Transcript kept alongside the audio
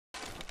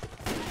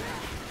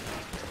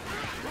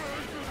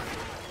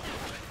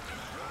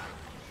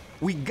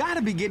We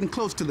gotta be getting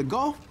close to the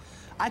Gulf.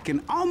 I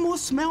can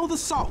almost smell the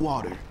salt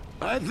water.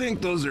 I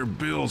think those are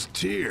Bill's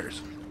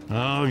tears.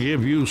 I'll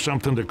give you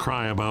something to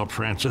cry about,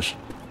 Francis.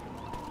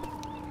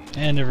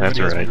 And everybody That's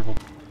has right. wonderful.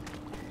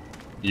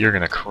 You're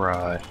gonna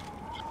cry.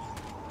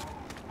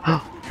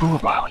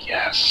 Boomer,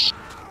 yes.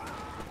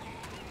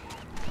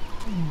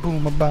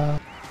 Boomer bile.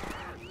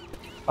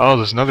 Oh,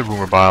 there's another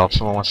boomer bile if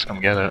someone wants to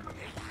come get it.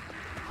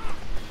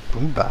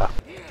 Boomer bile.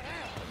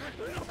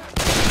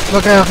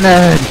 Look out,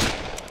 Ned!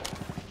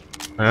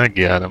 I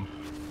got him.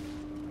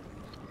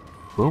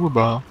 Boomer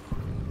bile.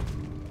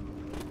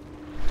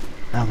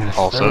 I'm gonna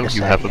Also, throw this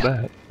you at have a you.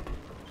 bat.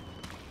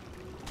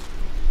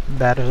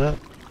 Bat is up.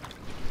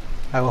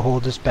 I will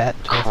hold this bat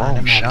until I find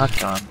a Chrome mag.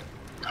 shotgun.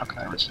 How can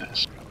I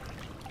resist?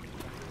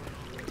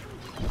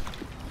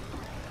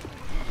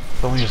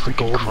 If only it's the freaking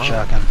golden chrome.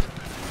 shotgun.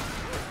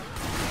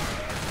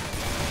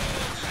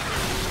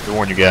 I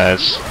warn you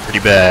guys, pretty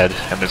bad,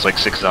 and there's like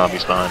 6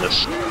 zombies behind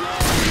us.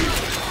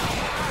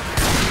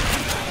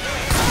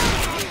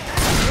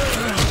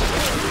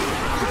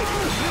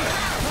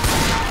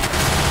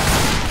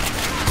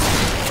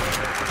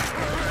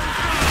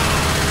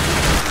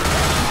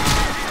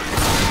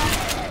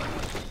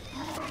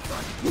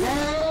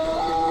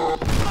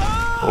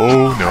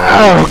 Oh no.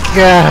 Oh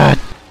god!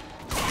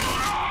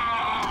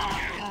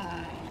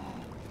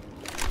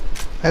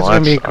 That's Well,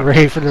 gonna be that's-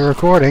 great for the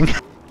recording.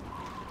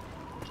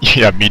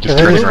 Yeah, me just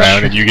There turning is-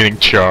 around and you getting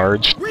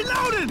charged.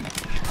 Reloading!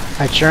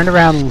 I turned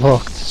around and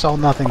looked, saw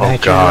nothing, then Oh I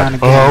turned god. around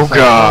again. Oh it's like,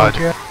 god.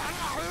 God.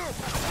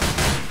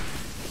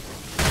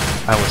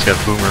 I almost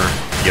got boomer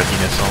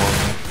yuckiness all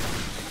over me.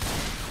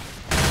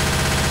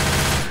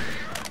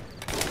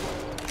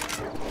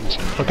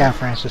 Look out,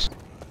 Francis.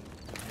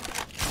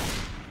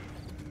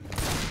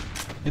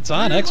 It's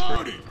on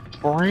expert.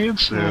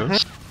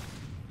 Francis.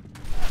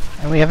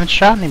 And we haven't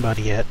shot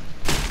anybody yet.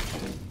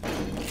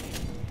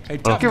 Hey,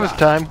 Oh. tough Give us guy.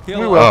 time. Heal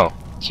We up. will. Oh,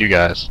 it's you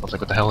guys. I was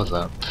like, what the hell is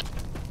that?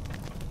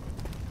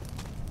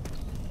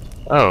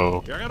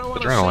 Oh, You're gonna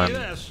wanna adrenaline. see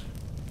this.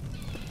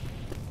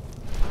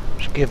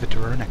 Just give it to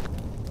Runic.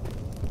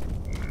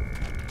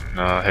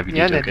 Heavy D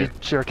Yeah, took Ned, you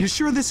it. jerk. You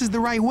sure this is the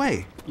right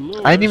way?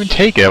 I didn't even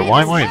take it.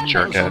 Why am I a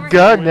jerkhead?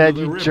 God, Ned,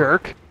 you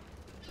jerk.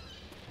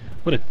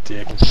 What a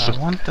dick. I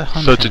want the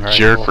hunting Such a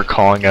jerk rifle. for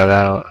calling that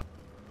out.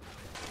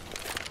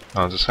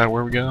 Oh, is this how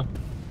where we go?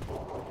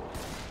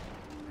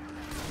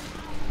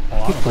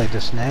 You played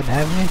this, Ned,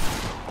 haven't you?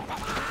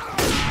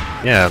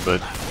 Yeah, but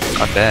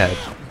not bad.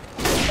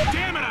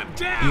 Damn it, I'm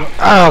down!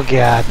 Oh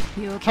god.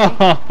 You okay?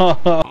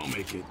 I'll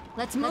make it.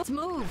 Let's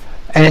move.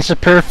 And it's a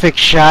perfect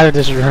shot of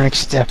this Runic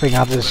stepping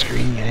onto the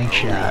screen getting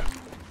shot.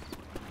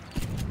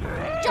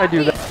 I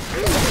do that.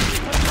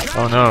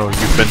 Oh no,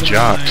 you've been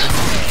jocked.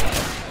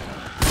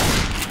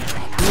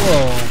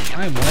 Whoa,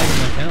 I'm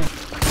lagging like hell.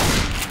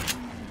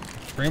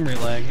 Frame rate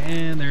lag,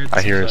 and there's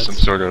I hear some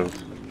sort of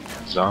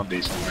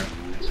zombie somewhere.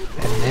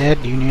 And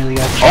Ned, you nearly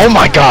got shot. Oh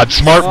my god,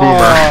 smart boomer!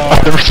 Oh.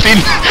 I've never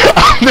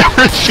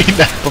seen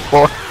that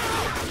before.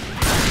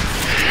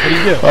 What do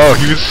you do? Oh,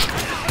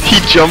 he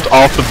jumped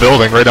off the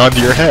building right onto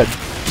your head.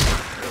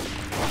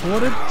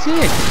 What a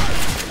dick.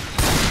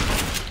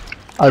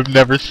 I've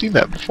never seen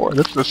that before.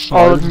 That's the I'll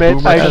smartest admit,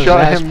 boomer I ever. shot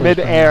That's him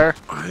pretty mid-air.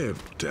 I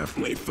have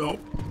definitely felt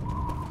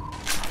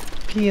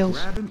Peels.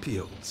 Grabbing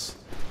peels.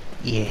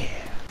 Yeah.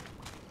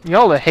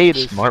 Y'all are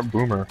haters. Smart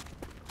boomer.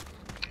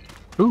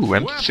 Ooh,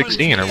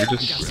 M16. Are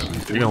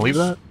we gonna leave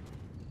that?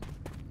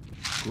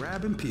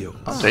 Grabbing peels.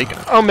 I'm taking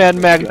it. Oh, Mad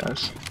Mag.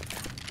 Guys.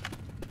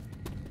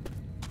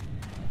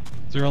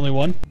 Is there only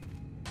one?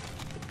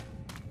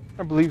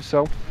 I believe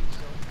so.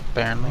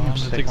 Apparently, Oh, I'm I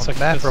think sticking it's with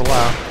like that for a this.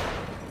 while.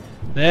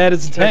 That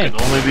is a There tank.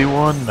 can only be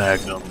one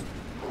Magnum. Is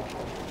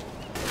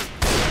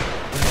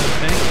it a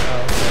tank?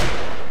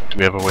 Oh, Do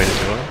we have a way to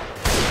do it?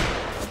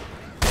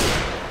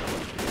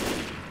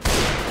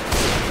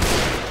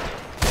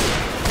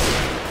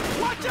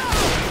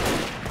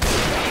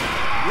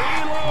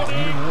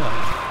 okay.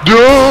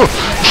 No!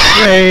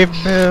 Brave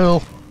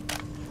Bill.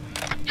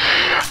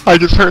 I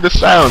just heard a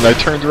sound. I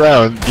turned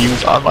around. He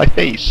was on my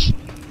face.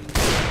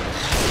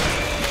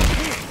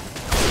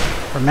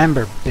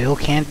 Remember, Bill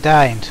can't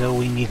die until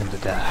we need him to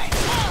die.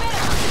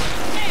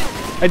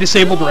 I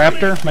disabled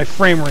Raptor. My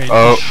frame rate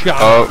Oh, is shot.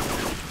 oh.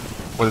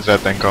 What is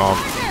that thing called?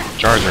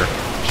 Charger.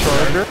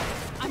 Charger.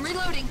 I'm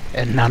reloading.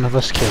 And none of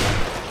us kill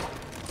him.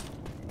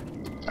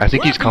 I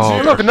think he's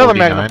called Look, a another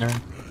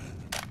 49er.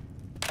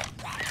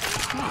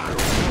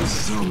 I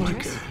sound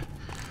like a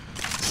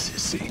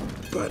sissy,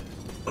 but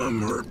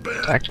I'm hurt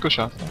bad. Tactical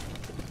shotgun.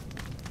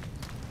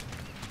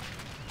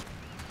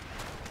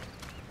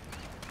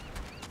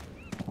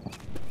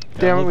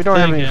 Damn it, we Look don't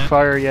have any again.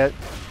 fire yet.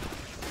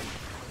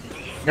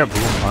 You got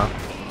boom, huh?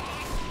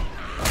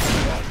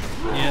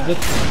 Yeah,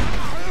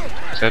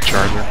 that's Is that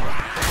charger?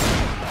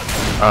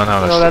 Oh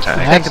no, No, that's that's the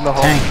the tank. tank in the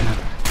hole.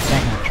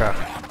 Tank in the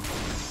truck.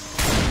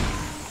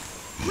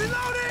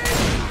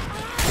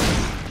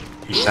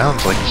 He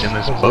sounds like he's in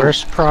this The boat.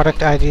 worst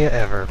product idea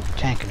ever.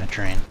 Tank in a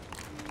train.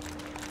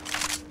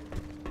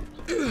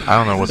 I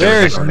don't know what they were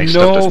there's thinking when they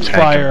stuffed no this tank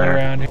in fire there.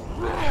 around here.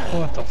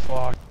 What the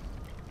fuck?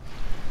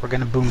 We're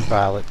gonna boom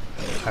pilot.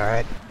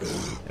 Alright?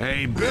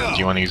 Hey, Bill. Do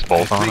you want to use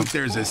both I on him? think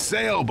there's a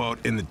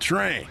sailboat in the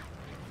train.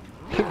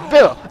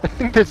 Bill, I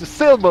think there's a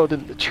sailboat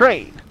in the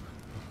train.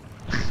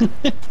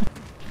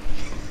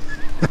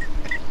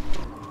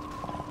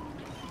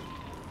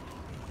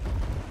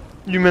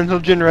 You mental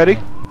gin ready?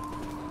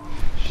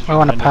 I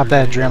wanna pop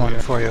that adrenaline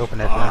before you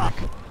open it, Runic.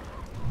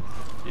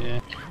 Yeah.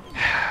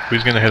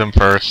 Who's gonna hit him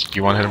first? Do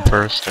you want to hit him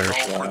first, or should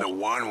For I? the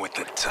one with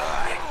the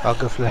tie. I'll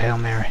go for the Hail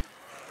Mary.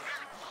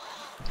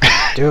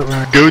 Do it,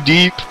 Runic. Go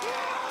deep!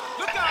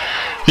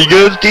 He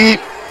goes deep!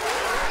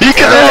 He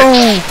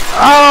connects!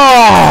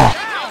 Oh!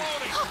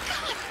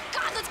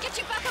 God, let's get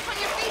you back up on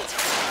your feet.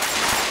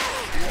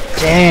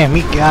 Damn,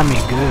 he got me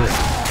good.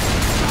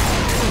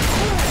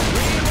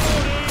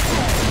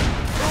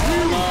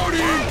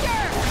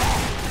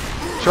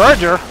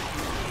 Charger?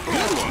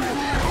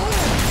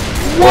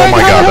 Oh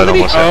my god, that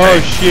almost hit Oh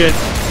me. shit.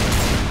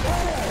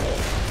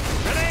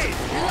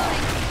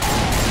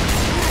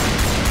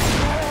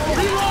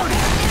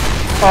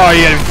 Oh,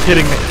 you gotta be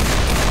kidding me.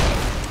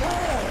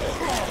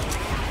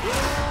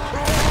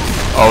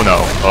 Oh no,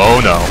 oh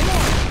no.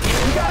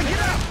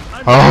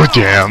 Oh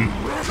damn.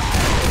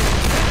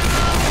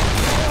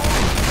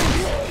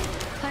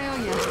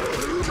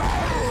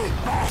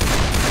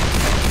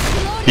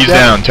 He's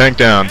down, tank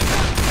down.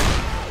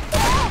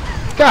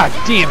 God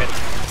damn it.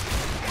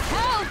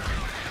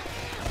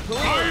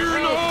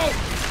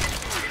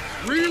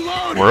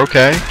 We're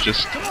okay,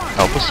 just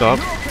help us up.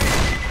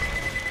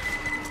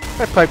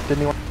 I piped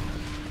anyone.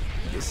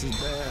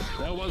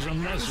 That wasn't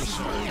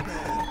necessary.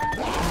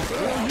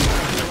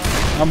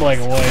 I'm black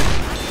and white.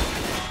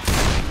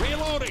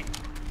 Reloading.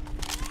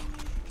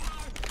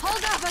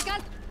 Hold up, I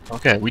got.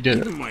 Okay, we did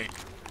it. My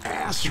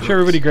ass Make sure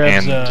everybody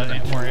grabs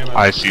And more ammo.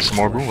 I see some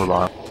more boomer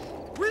bot.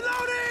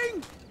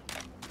 Reloading!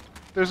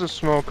 There's a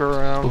smoker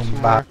around Boom,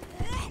 somewhere.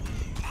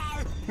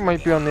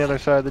 Might be on the other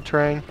side of the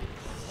train.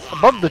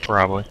 Above the train.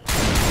 Probably.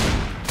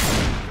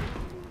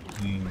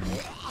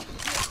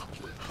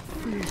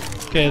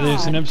 Okay,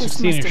 there's an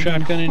M16 and a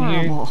shotgun in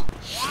here.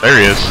 There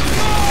he is.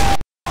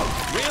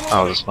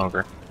 Oh, the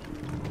smoker.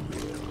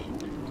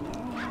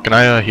 Can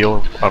I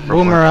heal up real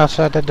Boomer quick?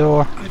 outside the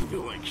door. I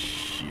feel like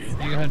shit. You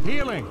go ahead.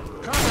 Healing.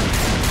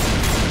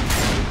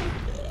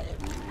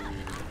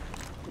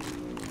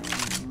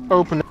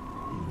 Open it.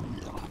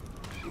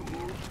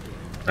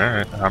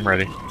 Alright, I'm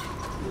ready.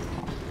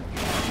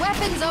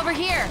 Weapons over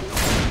here.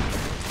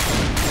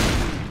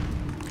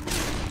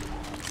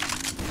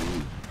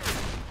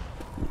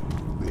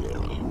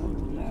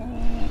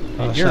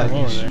 You're Outside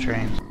over these there.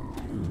 trains.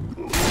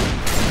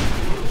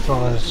 As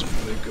well as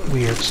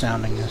weird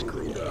sounding is.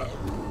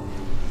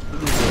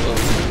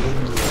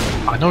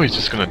 I know he's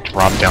just gonna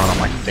drop down on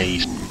my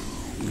face.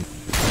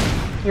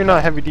 You're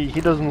not Heavy D.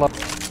 He doesn't love.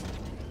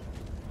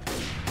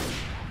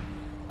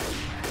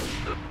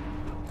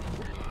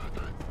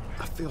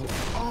 I feel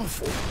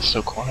awful. It's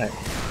so quiet.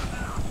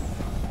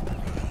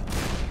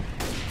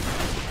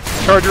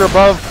 Charger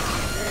above.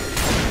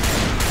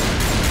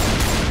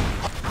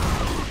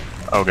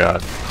 Oh god,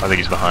 I think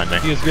he's behind me.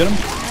 You guys get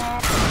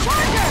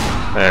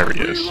him? There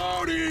he is.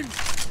 Reloading!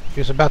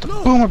 He was about to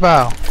boomer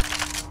bow.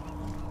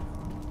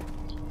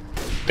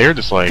 They're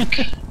just like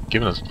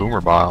giving us boomer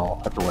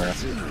bile everywhere.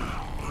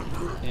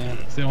 Yeah,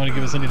 they don't want to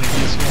give us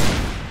anything useful.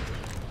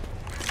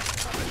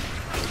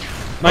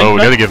 Oh,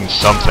 we gotta give him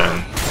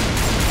something.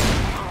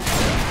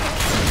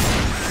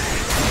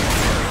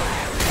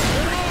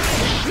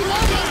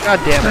 God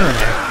damn it.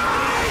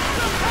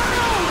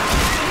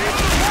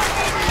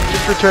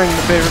 Just returning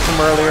the favor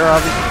from earlier,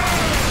 obviously.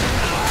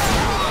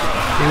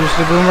 Use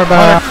the boomer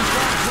bow.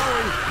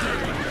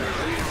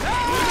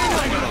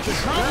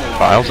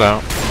 Files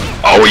out.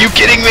 Oh, are you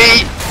kidding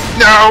me?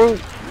 No!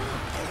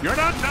 You're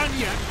not done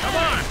yet. Come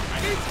on. I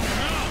need some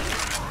help.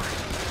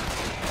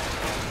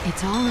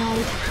 It's all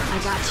right. I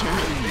gotcha.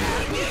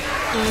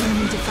 I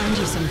need to find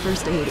you some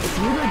first aid. If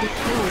you go get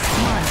pills,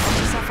 come on, help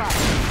yourself up.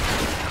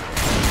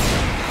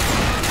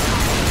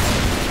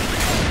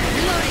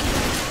 Reloading.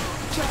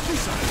 Check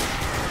this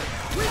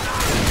out.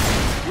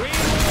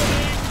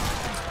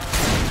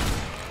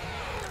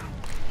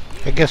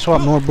 Hey, guess what?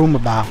 More boomer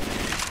bow.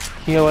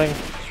 Healing.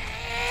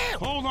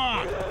 Hold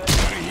on.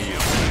 Gotta heal.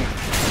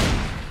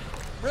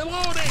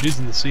 Reloading. Dudes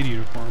in the city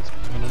uniforms.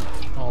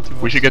 All too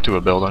We should get to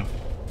a building.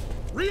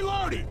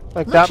 Reloading!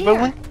 Like that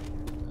building?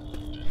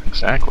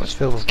 Exactly. It's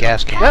filled with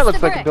gas cans. That looks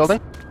the like a bricks.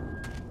 building.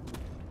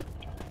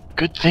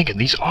 Good thinking,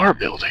 these are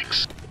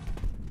buildings.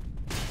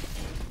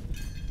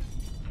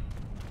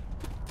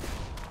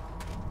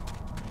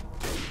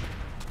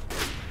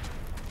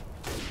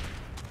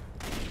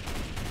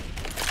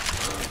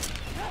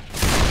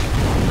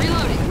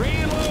 Reloading.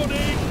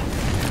 Reloading.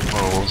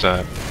 Oh, what was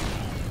that?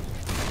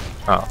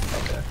 Oh,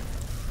 okay.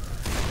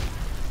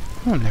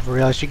 I never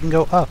realized you can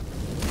go up.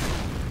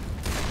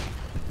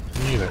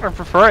 Me either. I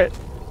prefer it.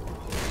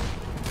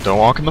 Don't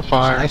walk in the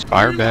fire. Nice.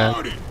 Fire bad.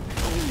 Reloading!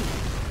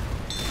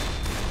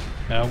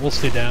 We'll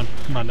stay down.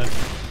 Come on, then.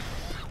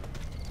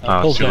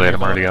 Oh, Bill's it's too down late. here,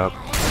 I'm already Bob.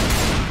 up.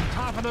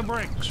 Top of the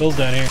bricks. Bill's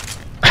down here.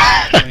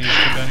 Come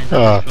down here.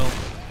 Uh. Bill.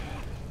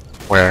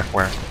 Where?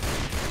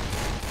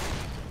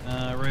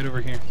 Right over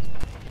here.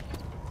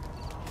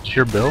 Did you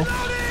hear Bill?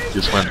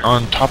 Just went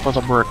on top of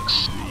the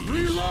bricks.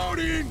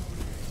 Reloading.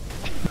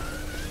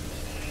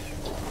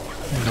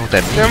 I don't know what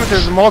that means. Damn it,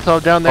 there's a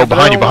Molotov down there. Oh, but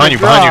I behind you, don't behind you,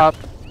 wanna behind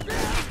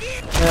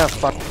drop. Yeah,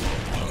 fuck.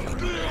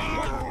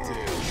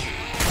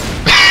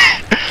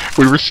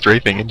 We were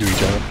strafing into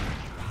each other.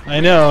 I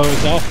know,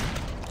 it's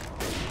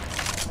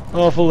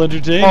awful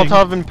entertaining.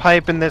 Molotov and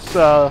pipe in this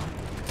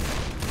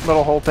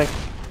little hole thing.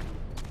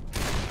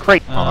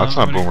 Crate. Oh, that's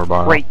not I'm Boomer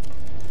Bomb. Crate.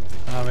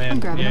 Oh man, I'm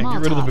grabbing yeah, a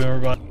get rid of the Molotov. boomer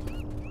bot.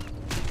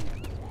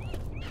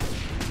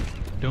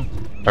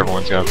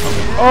 Everyone's got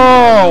something.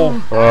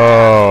 Oh!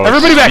 Oh.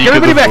 Everybody back! speak of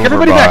Everybody the back! Boomer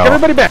Everybody back! Bomb.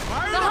 Everybody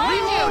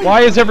back!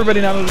 Why is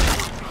everybody not moving?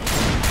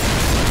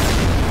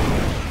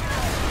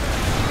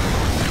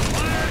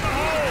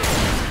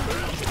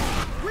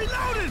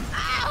 Reloading.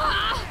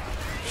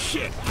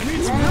 Shit. I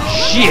need some help.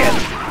 Shit!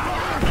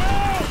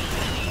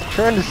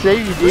 Trying to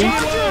save you, D.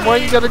 Why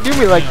you gotta do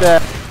me like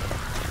that?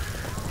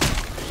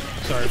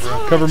 Sorry,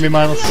 bro. Cover me,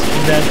 Mindless.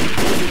 I'm dead.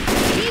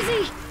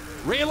 Easy.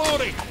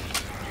 Reloading.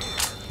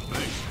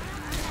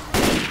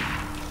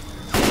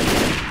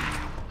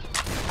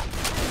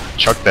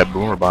 Chuck that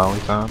Boomer Bomb we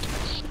found. I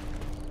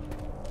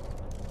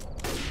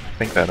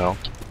think that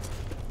helped.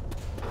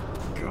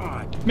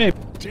 God Maybe.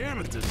 damn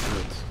it, this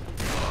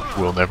hurts.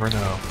 We'll never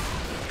know.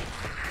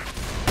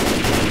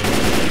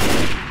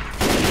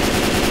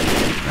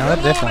 No, that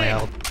definitely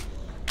helped.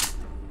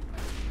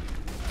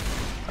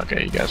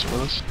 Okay, you guys are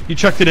with us? You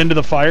chucked it into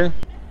the fire?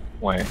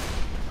 Wait.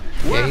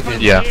 Yeah, he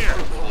did. Yeah.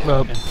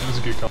 Well, yeah, that was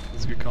a good call. That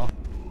was a good call.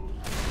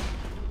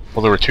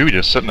 Well, there were two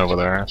just sitting over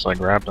there, so I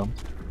grabbed them.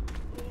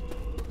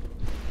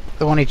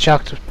 The one he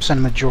chucked sent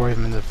a majority of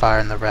them into the fire,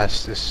 and the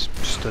rest just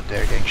stood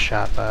there getting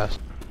shot by us.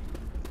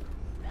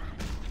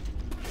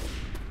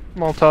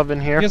 Molotov in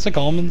You here. guys like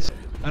almonds?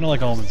 I don't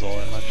like almonds all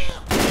that much.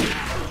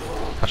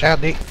 Watch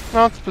out, D.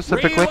 Not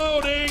specifically.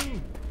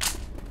 Reloading.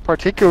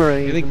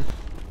 Particularly. You think?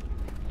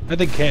 I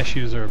think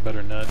cashews are a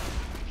better nut.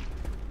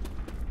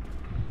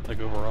 Like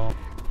overall.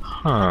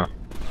 Huh.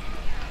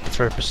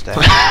 For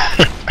pistachio.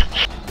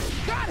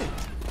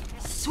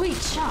 Sweet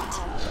shot.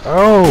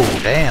 Oh,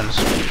 damn. This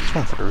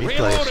one for the replays.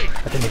 Reloading.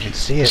 I didn't even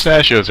see it.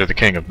 Pistachios are the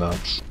king of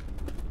nuts.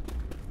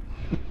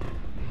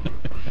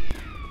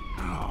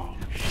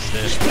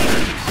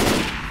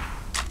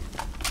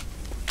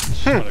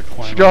 What a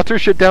climber. She dropped her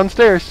shit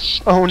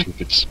downstairs. Oh,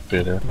 Stupid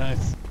spitter.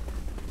 Nice.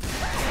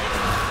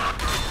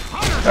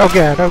 Oh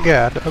god, oh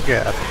god, oh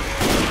god.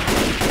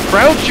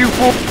 crouch, you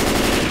fool!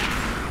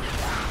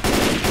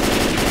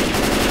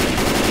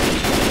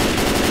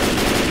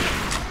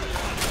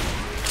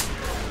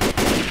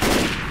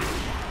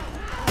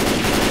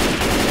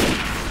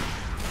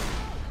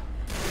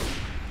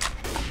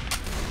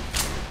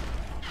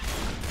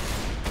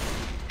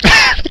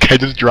 The guy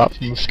just dropped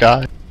from the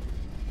sky.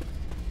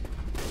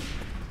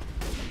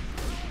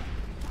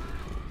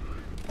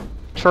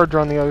 Charger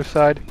on the other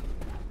side.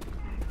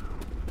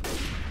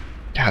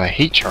 God, I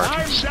hate I'm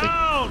chargers.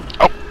 down.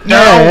 Oh, no!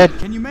 Dead.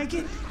 Can you make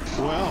it?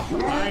 Well,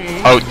 I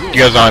ain't. Oh, you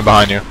guys are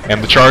behind you.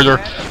 And the charger.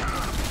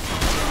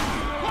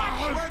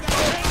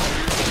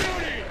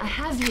 I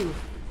have you.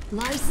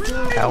 Lie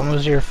still. That one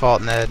was your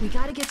fault, Ned. We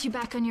gotta get you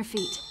back on your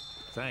feet.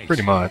 Thanks.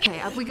 Pretty much. Okay,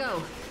 up we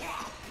go.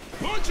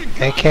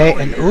 AK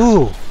and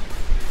ooh,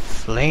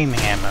 flaming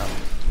ammo.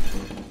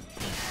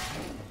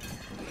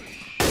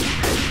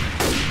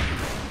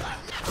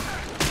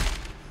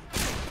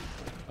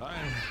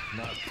 I'm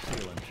not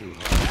feeling too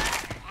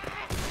hot.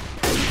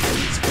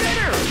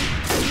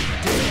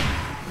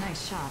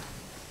 Nice shot.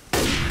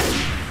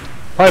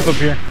 Pipe up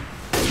here.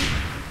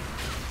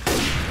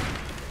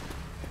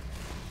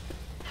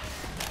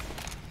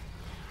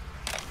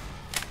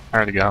 I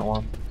already got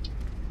one.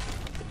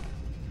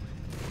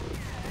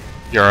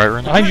 You alright,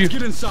 Runic? Behind you. Let's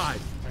get inside.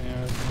 Yeah,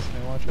 I was gonna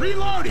say, watch out.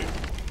 Reloading.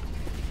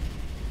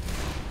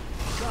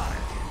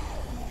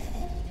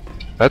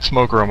 That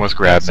smoker almost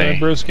grabbed Outside me.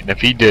 broski. And if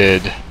he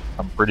did,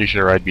 I'm pretty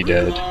sure I'd be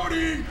dead.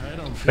 Reloading.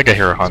 I think I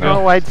hear a hunter.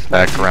 No lights.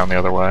 Back around the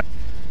other way.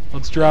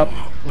 Let's drop.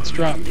 Let's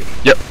drop.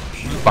 Yep.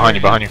 Behind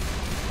you, behind you.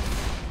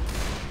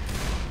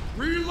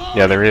 Reloading.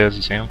 Yeah, there he is.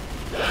 You see him?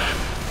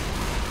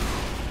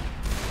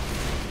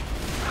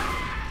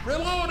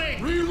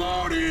 Reloading.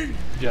 Reloading.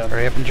 Yeah.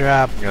 Hurry up and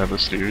drop. Yeah,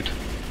 this dude.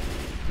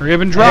 Hurry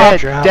up and drop.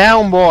 Head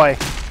down, boy.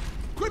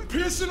 Quit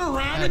pissing around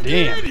God and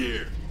damn. get in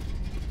here.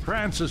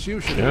 Francis,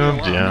 you should Damn,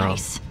 be alone. damn.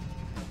 Nice.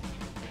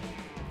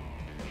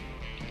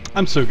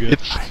 I'm so good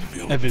It's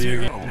at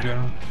video games in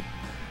general.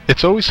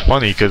 it's always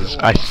funny because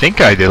I think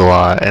I did a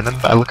lot, and then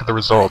I look at the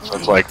results, and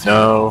it's like,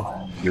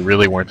 no, you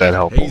really weren't that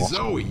helpful. Hey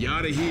Zoe, you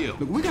oughta heal.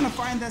 Look, we're gonna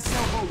find that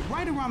sailboat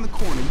right around the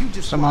corner. You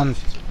just Someone, watch.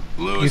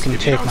 Louis, you can if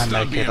take don't my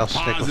stop medkit, being I'll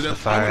stick with the positive,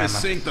 fire I'm gonna ammo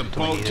sink the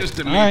until we boat need just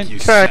to it. make Alright. you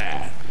Okay.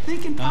 sad.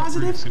 Thinking we're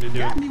positive just gonna do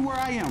got it. me where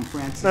I am,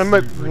 Francis. I'm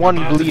at one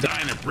About to bleeding.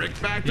 die in a brick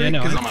factory? Yeah,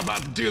 no, Because I- I'm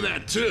about to do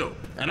that too.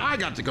 And I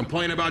got to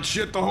complain about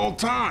shit the whole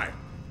time.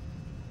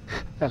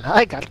 And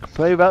I got to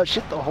complain about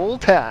shit the whole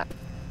time.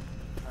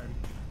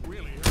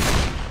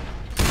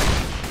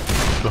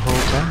 The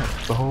whole time.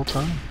 The whole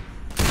time.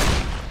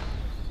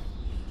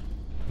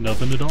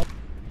 Nothing at all.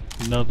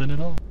 Nothing at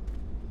all.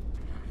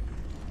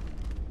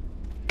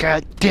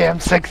 God damn,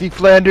 sexy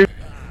Flanders.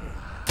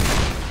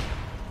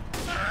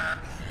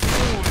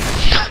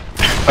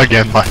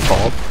 Again, my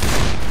fault.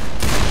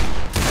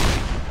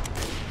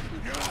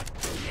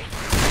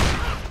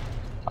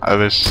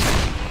 There's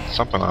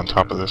something on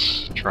top of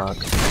this truck.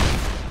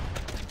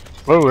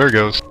 Whoa, there it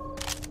goes.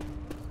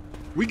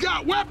 We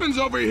got weapons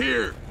over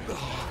here!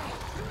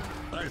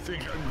 I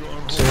think I'm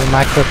going So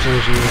my clips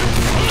was you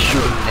me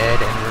shooting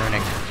Ned and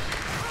Runic.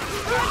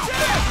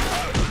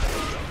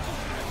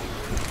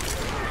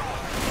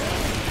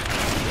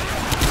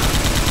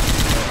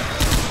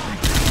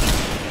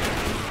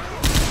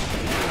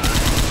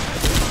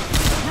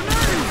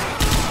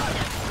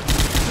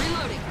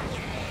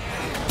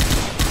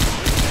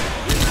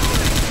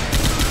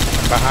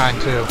 I'm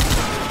behind too.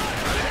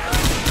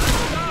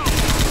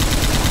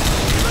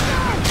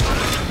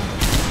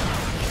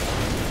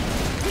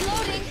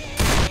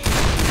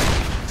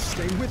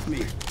 Stay with me.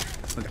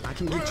 Look, I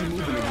can get you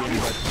moving again,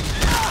 but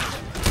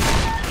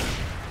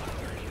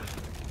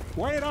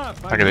Wait up.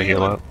 I gotta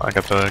heal up. I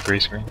got the green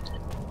screen.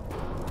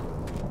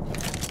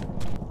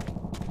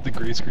 The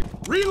green screen.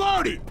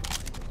 Reloading!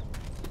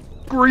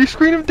 Green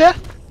screen of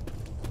death.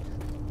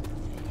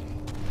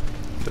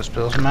 This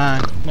bill's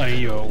mine. Like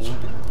you a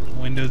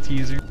Windows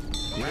user.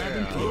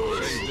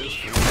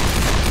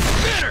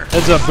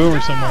 Heads up, Boomer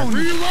somewhere.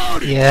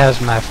 Reloading! Yeah, that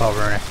was my fault,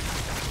 Runic.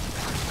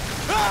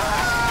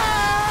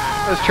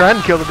 I was trying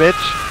to kill the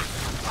bitch.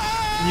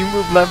 You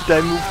moved left,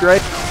 I moved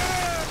right.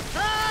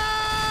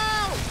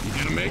 You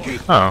gonna make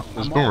it? Oh,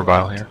 there's a boomer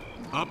bile here.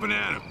 Up and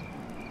at him.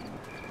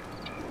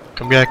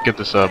 Come back, get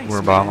this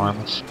boomer bile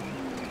Mindless.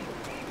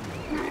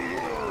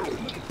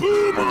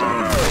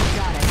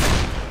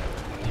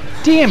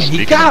 Damn it, he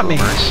Speaking got of me!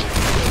 boomers,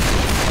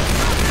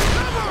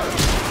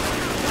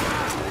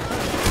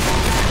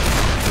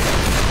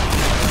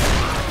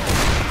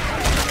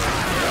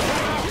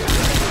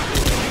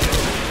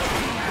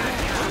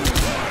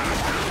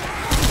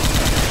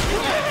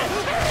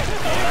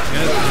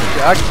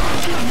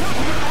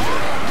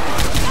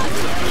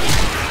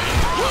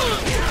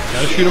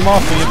 Gotta shoot him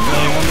off when you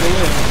want him to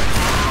live.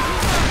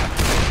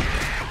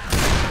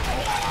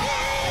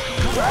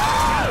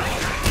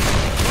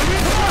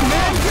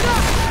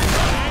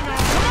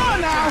 come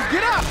on now,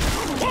 get up!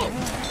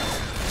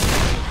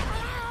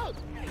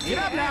 Get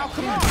up now,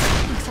 come on!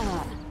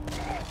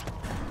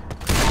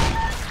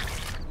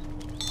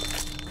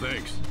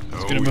 Thanks.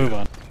 Let's get a move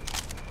on.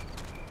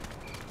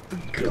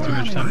 Too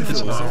much time to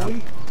piss off.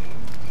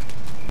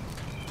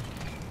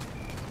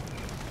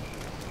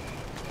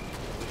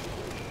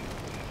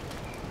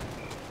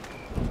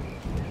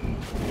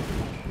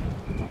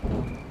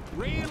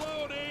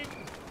 Reloading.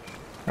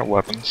 got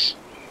weapons.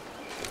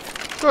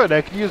 Good,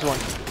 I could use one.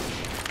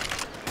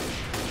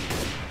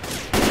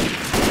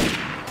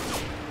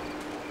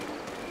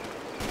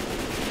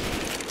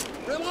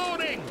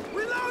 Reloading.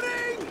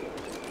 Reloading!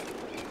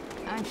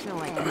 I feel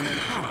like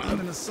I'm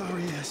in a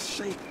sorry ass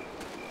shape.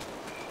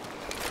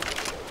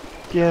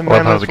 Yeah, I man.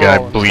 love how the guy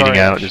fallen. bleeding Sorry,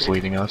 out shit. just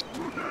leading us.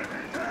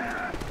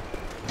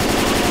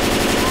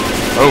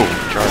 Oh,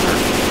 charger.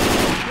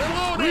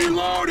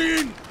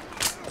 Reloading!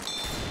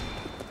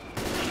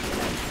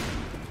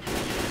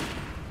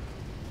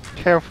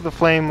 Careful the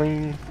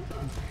flaming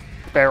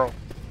barrel.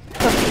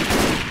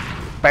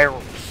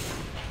 Barrel.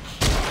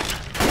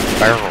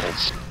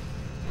 Barrels.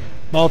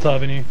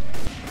 Molotov in you.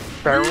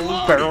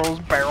 Barrels, barrels,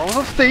 barrels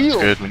of steel.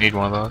 Good, we need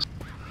one of those.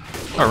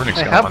 Oh, Runic's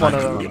I got have one. one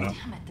of those.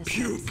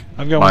 Puke.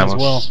 I've got one as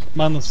Mindless. well.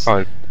 Mindless.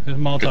 Probably There's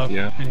Molotov good,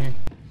 yeah. in here.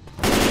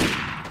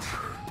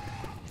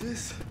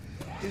 This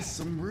is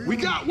some real... We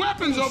got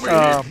weapons over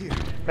here!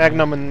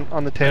 Magnum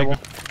on the table.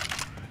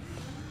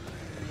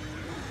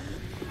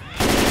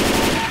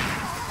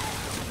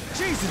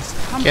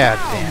 Jesus, I'm God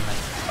down. damn it.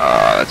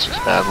 Ah, that's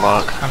just bad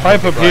luck.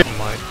 Pipe up here.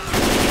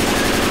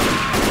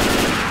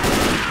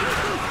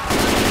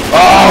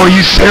 Oh, are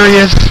you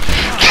serious?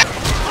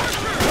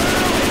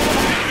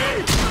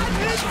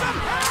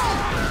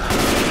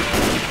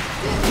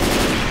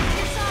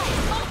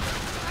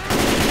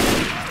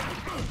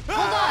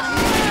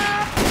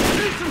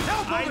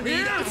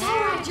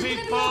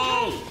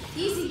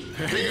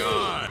 Hang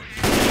on!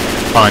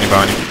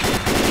 Bonnie.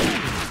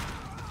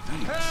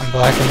 I'm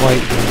black and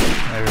white, dude.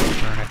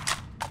 Runic.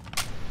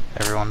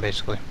 Everyone,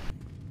 basically.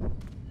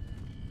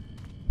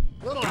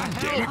 God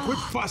damn it, quit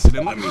fussing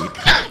and let me...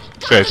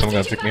 Okay, someone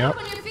gonna pick me up.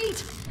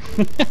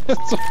 What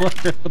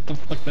the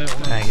fuck that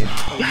was? Thank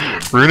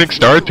you. Runic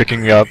started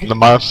picking me up, and the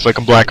mouse was like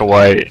in black and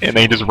white, and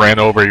then he just ran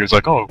over. He was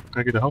like, "Oh,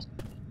 can I get the help?"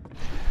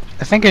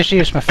 I think I should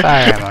use my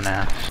fire ammo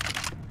now.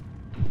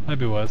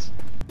 Maybe it was.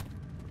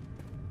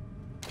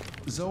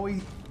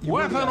 Zoe, you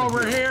Weapon really gotta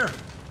over get- here.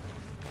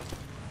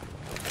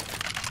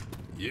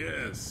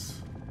 Yes.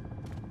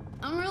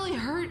 I'm really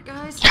hurt,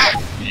 guys.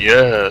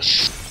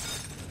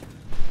 Yes.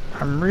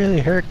 I'm really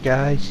hurt,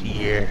 guys.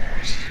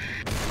 Yes.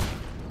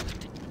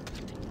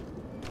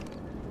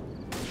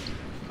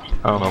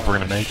 I don't know if we're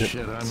gonna make it.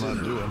 Shit, I'm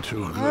not doing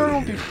too good I'll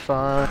be here.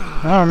 fine.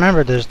 Oh,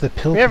 remember, there's the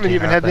pill. We haven't container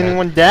even up had there.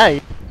 anyone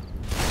die.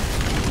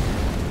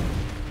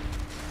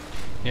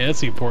 Yeah,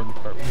 that's the important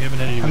part. We haven't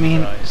had any. I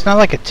mean, it's not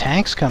like a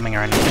tank's coming or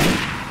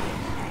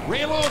anything.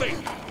 Reloading.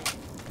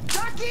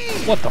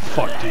 What the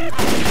fuck, dude?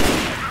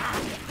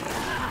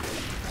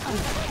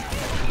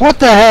 What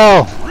the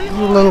hell?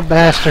 You little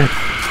bastard.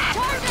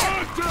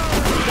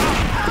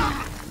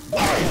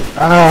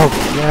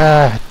 Oh,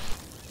 God.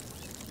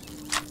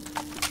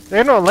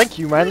 They don't like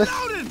you, Mindless.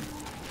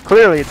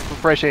 Clearly, it's for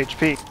fresh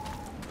HP.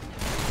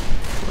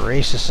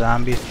 Racist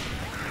zombies.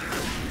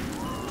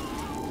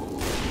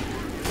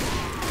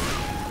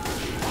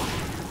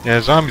 Yeah,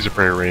 zombies are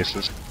pretty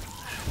racist.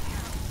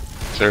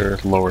 It's their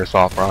lower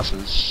thought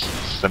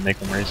process that make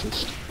them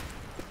racist.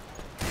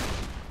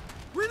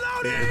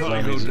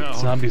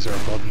 Zombies are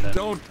above that.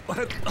 Don't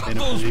let They don't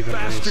those believe in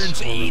race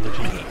bastards or eat.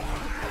 religion.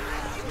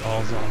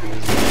 All zombies.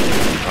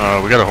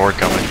 We got a horde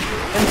coming.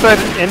 Inside,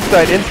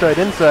 inside, inside,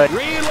 inside.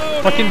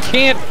 Reloading. Fucking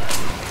can't.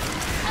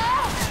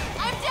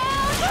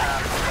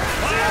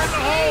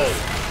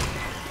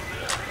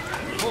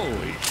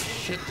 Holy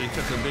shit, they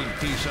took a big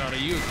piece out of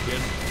you,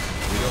 kid.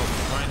 We don't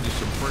find you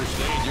some first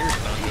aid, you're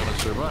not gonna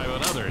survive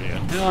another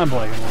hit. No, I'm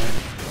black and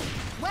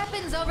white.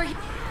 Weapons over here.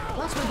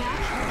 Watch my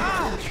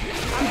back.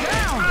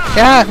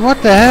 God,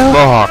 what the hell?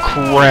 Oh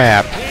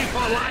crap!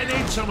 People, I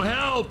need some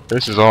help.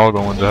 This is all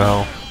going to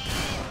hell.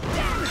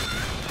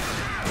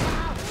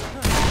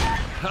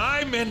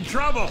 I'm in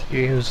trouble.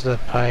 Use the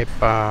pipe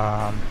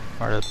bomb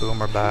or the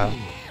boomer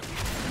bomb.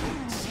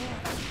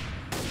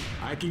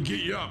 I can get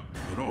you up,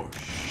 but oh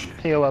shit.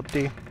 Heal up,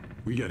 D.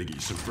 We gotta get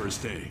you some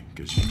first aid,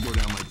 because you can go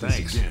down like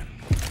Thanks. this again.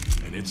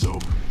 And it's over.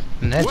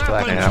 And that's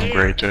black and Yeah, I'm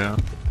great too.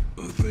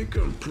 I think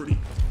I'm pretty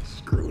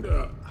screwed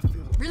up.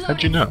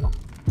 How'd you know?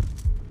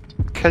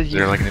 Because Is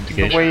there like an the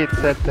indication? way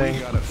it's that thing.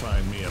 You gotta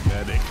find me a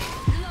medic.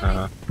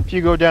 If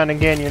you go down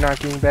again, you're not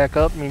getting back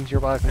up, means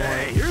you're black and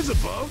white. Here's a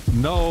boat.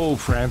 No,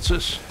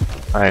 Francis.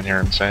 I didn't hear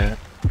him say it.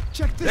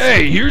 Check this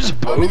Hey, here's a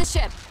Over the boat.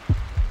 ship.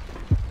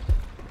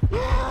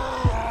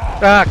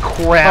 Ah,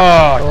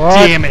 crap. Oh,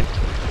 What? damn it.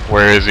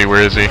 Where is he?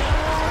 Where is he?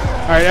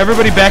 Alright,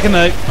 everybody back in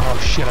the... Oh,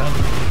 shit, I don't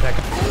need to get back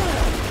up.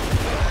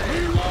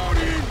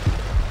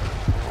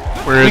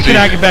 Where We is he?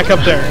 cannot get back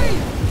up there.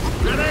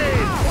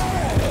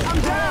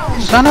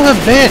 Son of a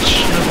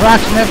bitch! Those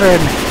rocks never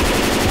hit me.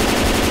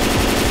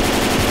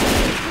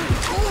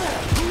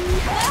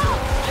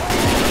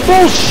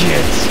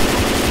 Bullshit!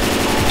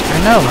 I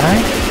know,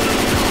 right?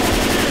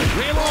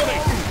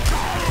 Reloading.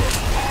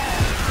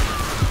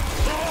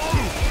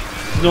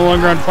 He's no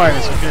longer on fire,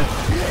 so good.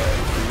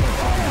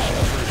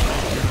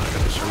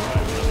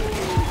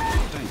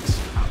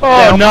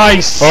 Oh,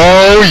 nice!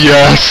 Oh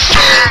yes!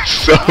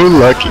 So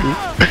lucky.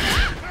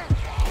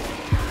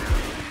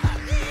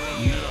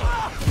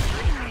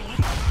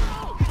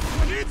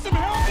 I need some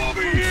help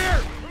over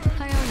here.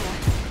 I owe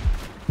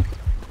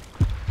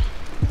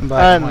I'm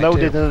black and white,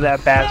 Unloaded too. into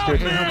that bastard.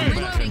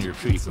 Back on your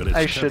feet, but it's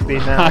I should be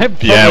temporary. now. I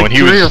put Yeah, like when he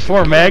 3 or was-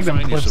 4 magnum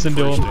Find you clips some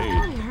into first him.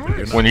 aid, but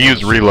you're not When he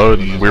was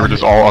reloading, we were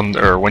just all on,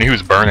 or when he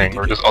was burning, we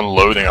were just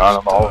unloading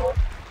on him all.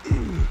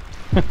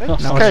 This No,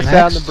 guy's what's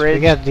down the next? bridge.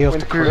 We gotta deal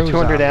with Went the through crew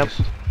 200 zombies.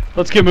 amp.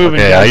 Let's get moving,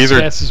 Okay, guys, as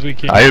fast as we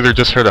can. I either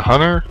just heard a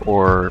hunter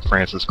or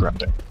Francis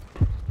grunting.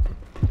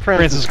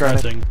 Francis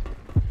grunting.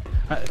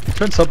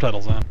 Turn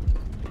subtitles on.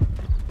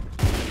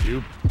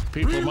 You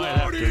people might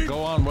have to go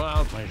on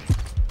without me.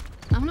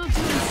 I'm not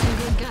doing so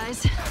good,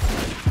 guys.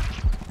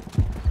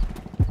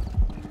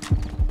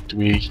 Do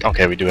we?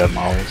 Okay, we do have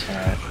mollies.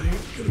 Alright. I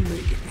ain't gonna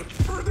make it much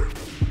further.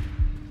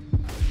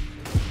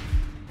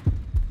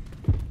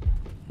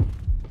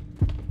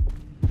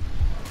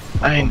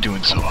 I ain't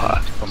doing so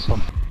hot.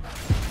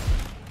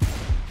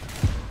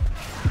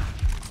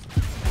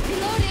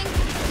 Reloading.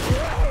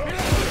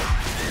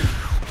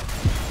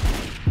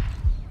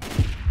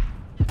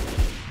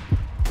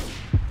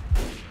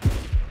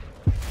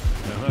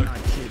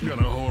 I'm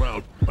gonna hold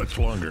out much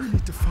longer.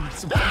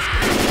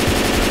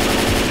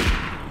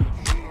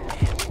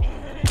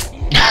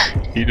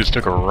 He just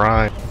took a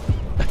ride.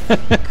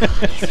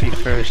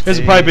 There's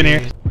a pipe in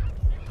here.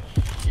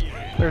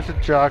 There's a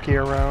jockey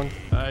around.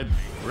 I'd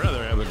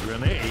rather have a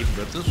grenade,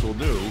 but this will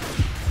do.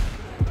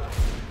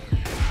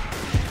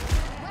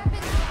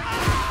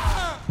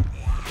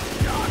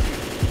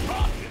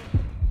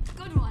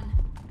 Good one.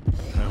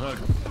 I'm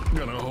not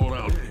gonna hold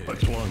out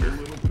much longer.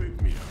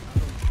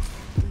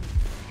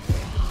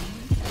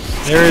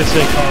 There is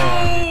a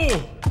car.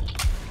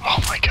 Oh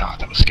my god,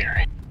 that was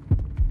scary.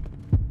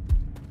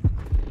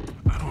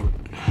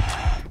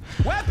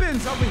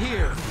 Weapons over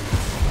here!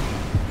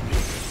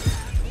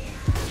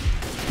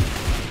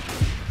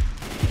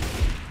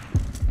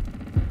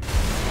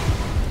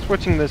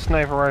 Switching the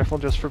sniper rifle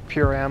just for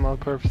pure ammo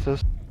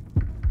purposes.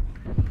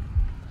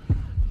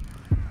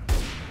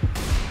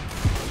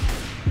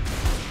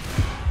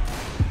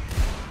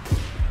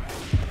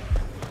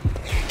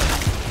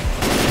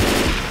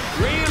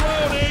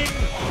 Reloading!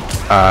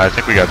 I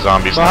think we got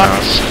zombies in the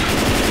house.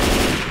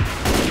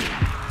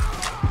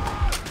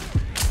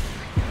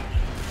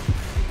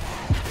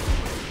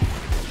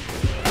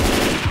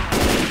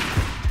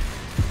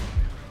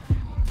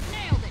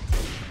 Nailed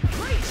it.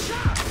 Great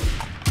shot.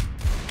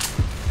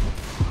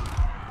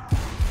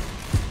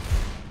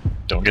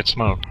 get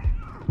smoked.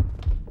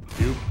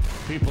 You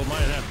people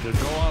might have to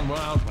go on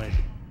without me.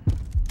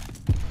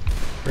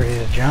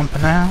 Ready to jump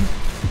now?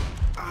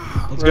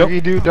 Let's Whatever go.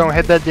 you do, don't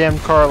hit that damn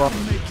Carla.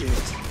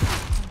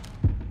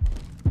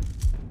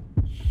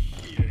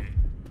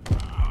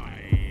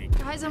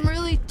 Guys, I'm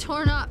really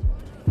torn up.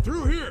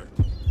 Through here.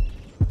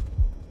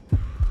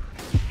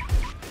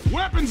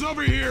 Weapons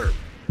over here.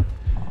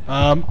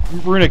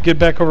 Runic, get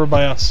back over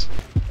by us.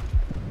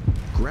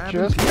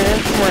 Just been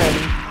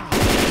ready.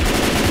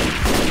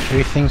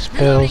 3 things,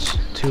 pills,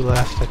 2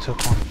 left. I took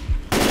 1.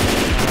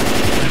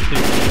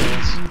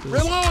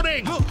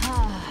 Reloading!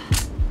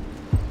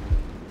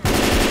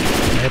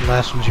 Mid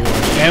last one's yours.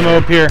 Ammo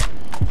up here.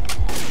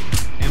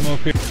 Ammo up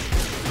here.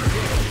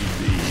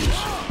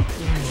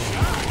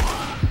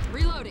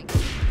 Reloading.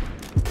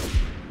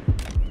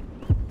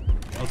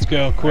 Let's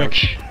go, quick.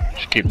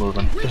 Just keep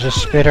moving. There's a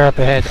spitter up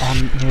ahead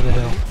on near the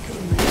hill.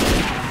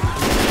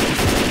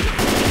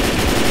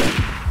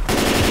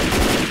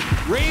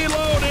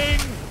 Reloading!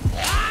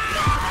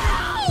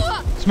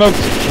 Smoked.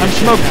 I'm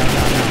smoked. No.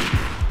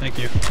 Thank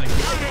you. Thank you.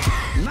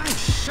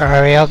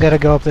 Alright, we all gotta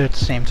go up there at the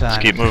same time.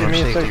 Keep moving.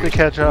 Give me a sec to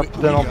catch up,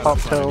 then I'll pop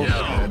pills.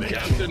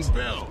 Captain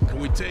Bell, can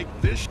we take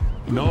this?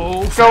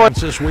 No,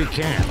 Francis, we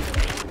can't.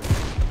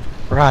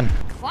 Run.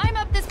 Climb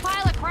up this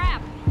pile of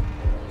crap.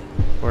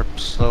 Or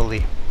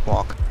slowly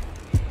walk.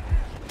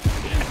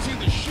 See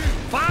the chute.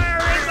 Fire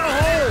in the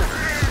hole!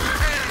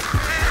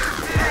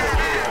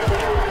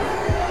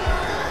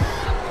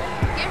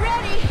 Get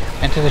ready.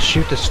 Enter the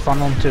chute that's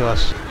funneling to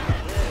us.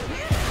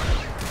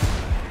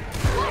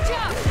 Watch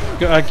out.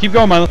 Go, keep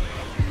going, Mindless.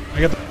 I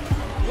got the...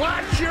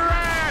 Watch your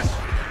ass!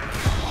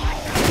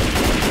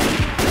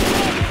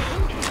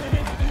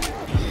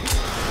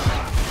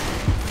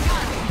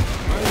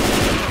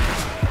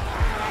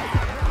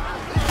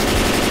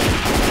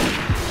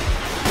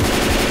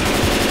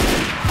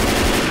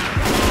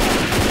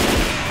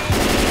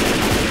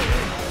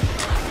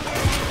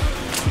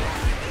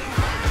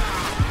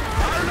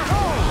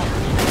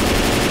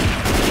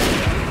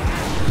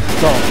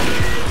 Go.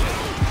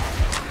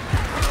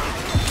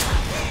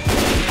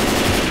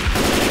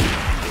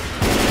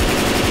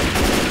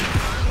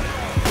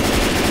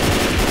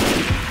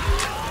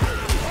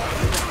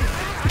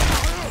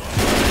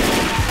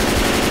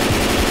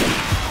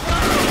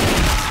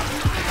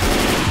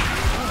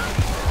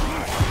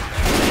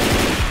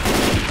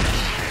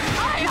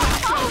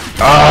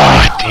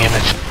 Ah, damn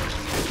it.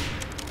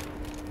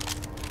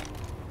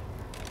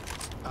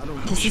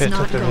 This Shit, is took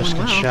not the going risk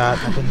and well. shot. I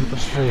didn't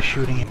was really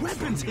shooting it.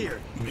 Weapons here.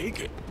 Make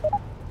it.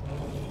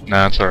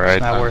 Nah, it's alright.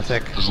 It's not I worth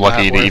it. was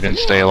lucky Not to worth even it.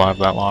 stay alive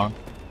that long.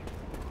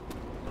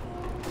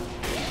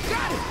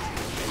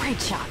 Great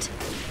shot.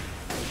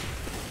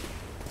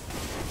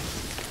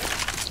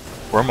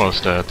 We're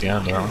almost at the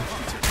end, aren't we?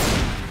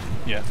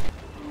 Yeah.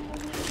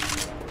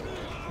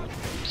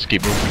 Just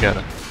keep moving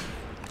together.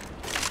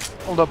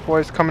 Hold up,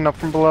 boys, coming up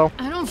from below.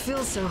 I don't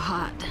feel so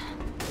hot.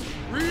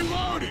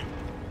 Reloading.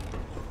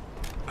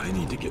 I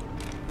need to get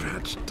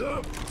patched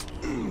up.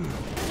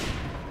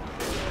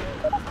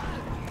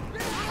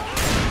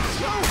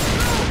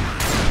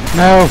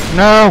 No!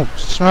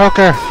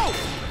 Smoker!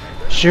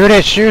 Shoot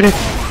it!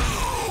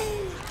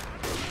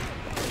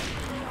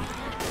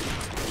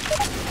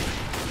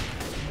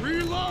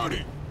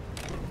 Reloading.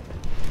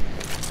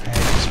 Alright,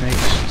 this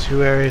makes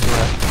 2 areas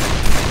left.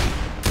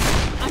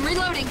 I'm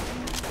reloading.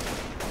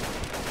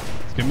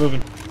 Let's get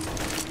moving.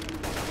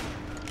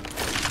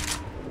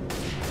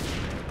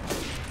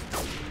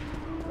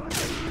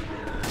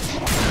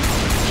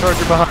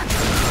 Charger behind.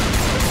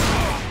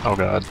 Oh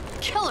god.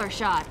 Killer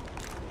shot.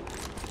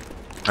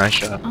 Nice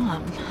shot.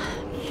 Man,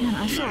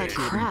 I feel like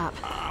crap.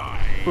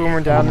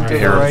 Boomer down and to the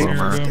Here, right.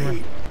 Boomer. Boomer.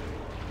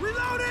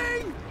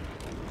 Reloading.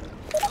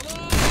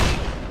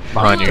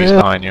 Behind you, he's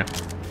behind you.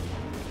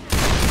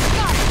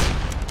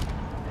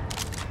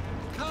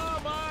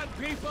 Come on,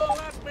 people,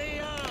 let me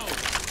out!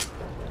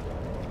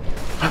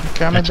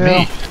 Coming, It's Bill.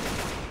 me. Is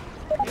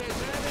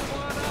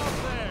anyone out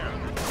there?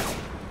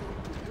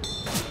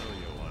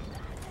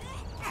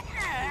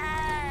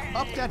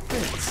 Up that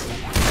fence.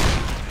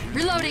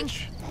 Reloading.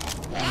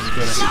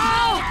 Let's go.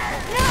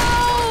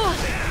 No!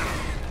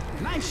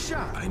 Nice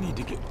shot. I need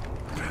to get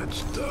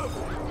patched up.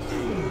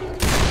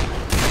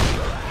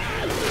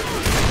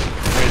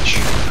 Rich.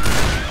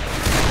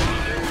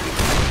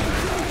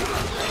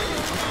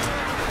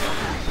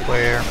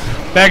 Where?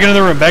 Back into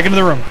the room. Back into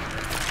the room.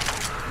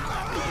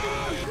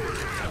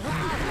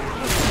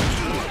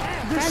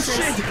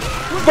 Francis.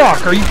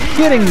 Fuck, are you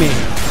kidding me?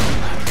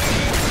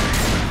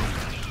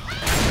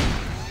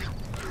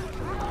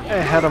 I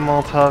had a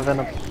Molotov and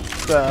a.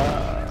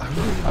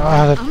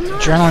 Oh, the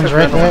adrenaline's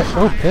right there.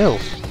 Oh,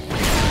 pills.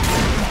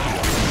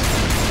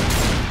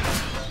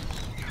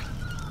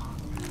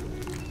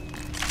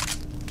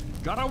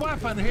 Got a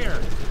weapon here!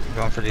 I'm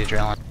going for the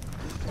adrenaline.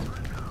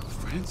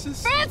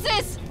 Francis?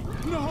 Francis!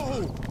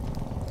 No.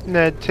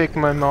 Ned, take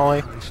my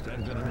molly. I'm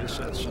gonna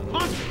reset some.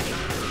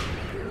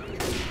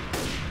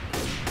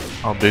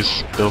 Oh,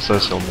 Bill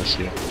says he'll miss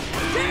you.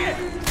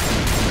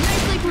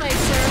 Nicely played,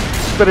 sir.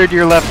 Spitter to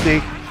your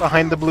lefty.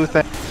 Behind the blue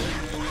thing.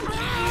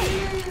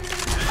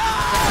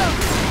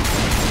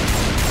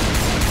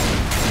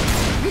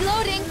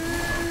 Reloading.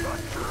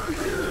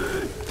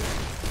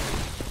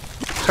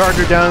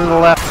 Charger down to the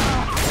left.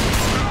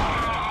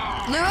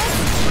 Lewis.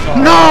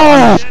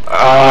 No!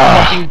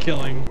 Fucking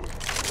killing.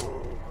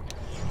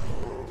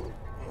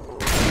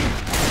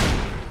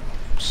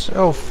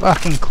 So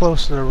fucking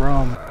close to the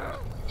room.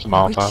 It's a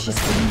Molotov. Just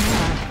getting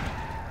mad.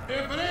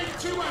 If it ain't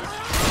too much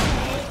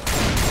trouble,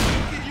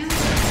 you can use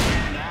that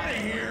hand out of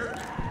here.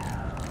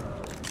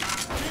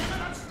 Damn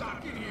it, I'm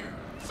stuck in here.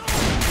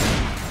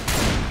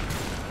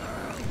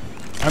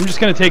 I'm just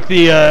gonna take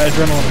the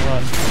adrenaline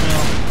run.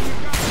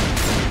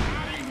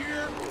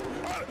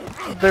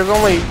 There's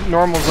only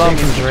normal zombies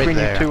Satan's right between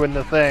you there. two and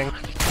the thing.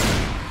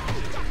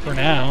 For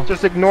now.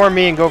 Just ignore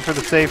me and go for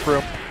the safe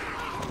room.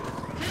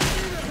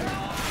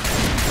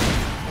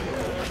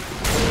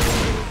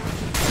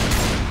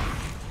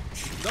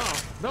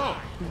 No.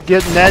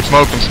 Get Ned.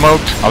 I'm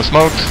smoked. I'm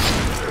smoked.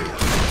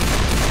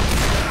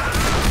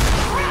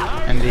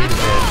 And he's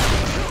dead.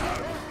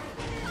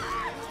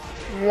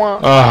 Wah,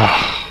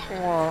 Ah.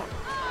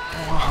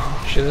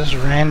 wah. Should just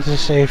ran to the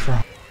safe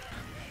room.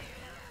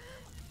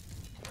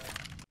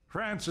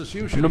 Francis,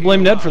 you I'm should gonna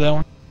blame heal Ned for up. that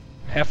one.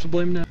 Have to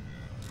blame Ned.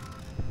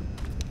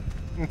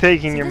 I'm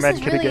taking So your this med is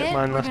kit really to get it? We're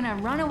mindless. gonna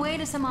run away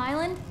to some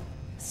island?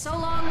 So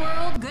long,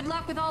 world. Good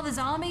luck with all the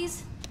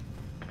zombies.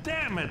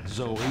 Damn it,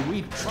 Zoe.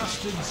 We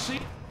trusted C.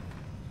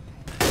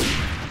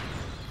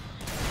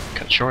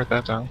 Cut short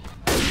that time.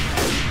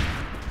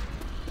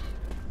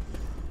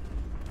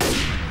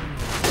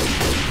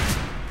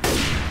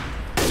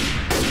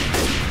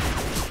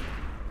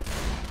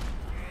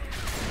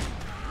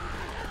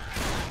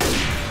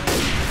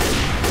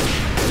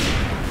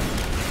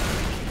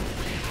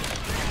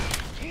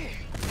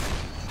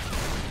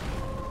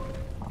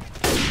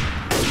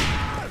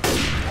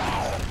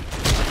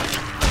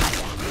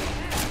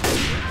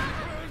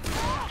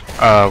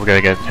 We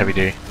gotta get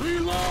HevyD.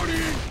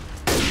 Reloading.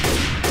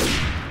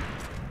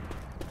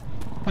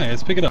 Hey,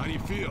 let's pick it up. How do you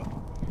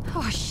feel?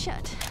 Oh,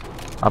 shit.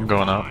 I'm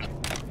going up.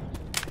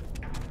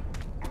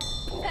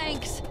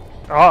 Thanks.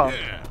 Oh,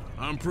 Yeah,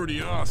 I'm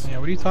pretty awesome. Yeah,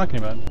 what are you talking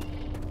about?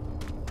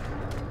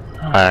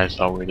 I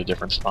thought we were at a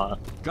different spot.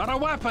 Got a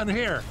weapon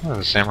here. Oh,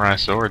 the samurai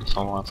sword. It's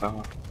all on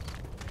top.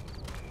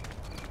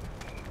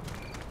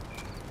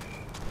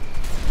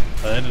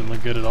 That didn't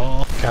look good at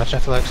all.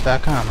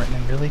 CouchFLX.com, written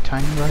in really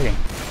tiny writing.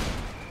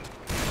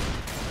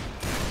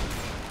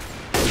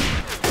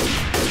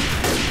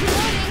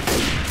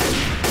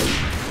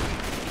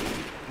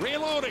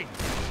 Reloading.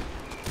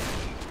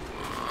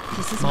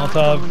 This is not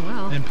Molotov going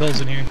well. and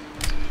pills in here.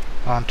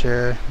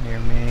 Haunter, near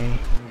me.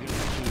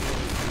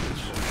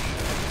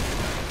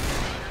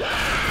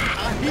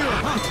 I hear a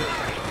hunter.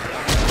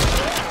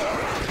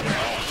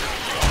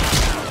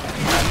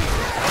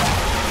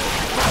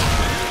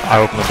 I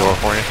open the door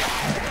for you.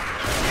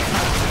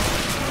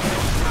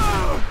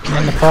 And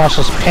in the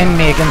process, pinned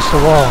me against the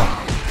wall.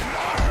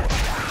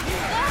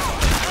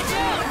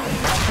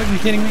 Are you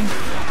kidding me?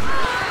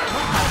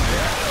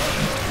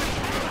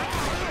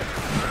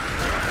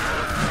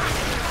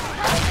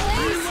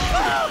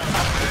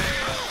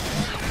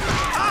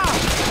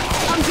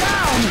 I'm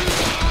down!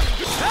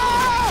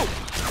 Help!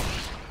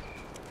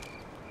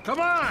 Come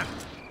on.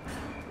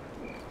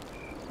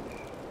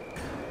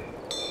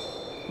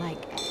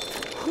 Like,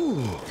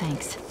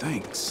 thanks.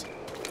 Thanks.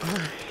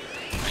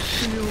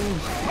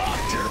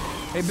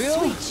 Hey, Bill,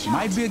 Sweet shot.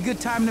 might be a good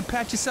time to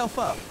patch yourself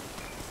up.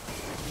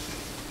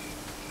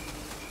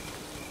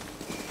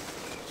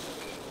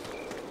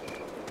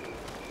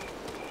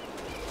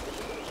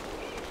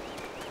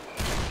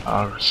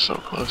 Oh, we're so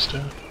close to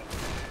it.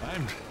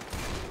 I'm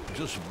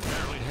just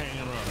barely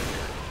hanging on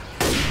here.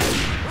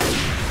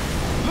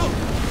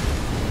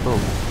 Oh.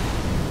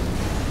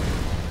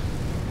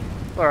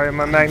 sorry,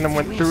 my magnum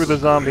went through the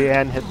zombie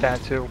and hit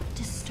that too.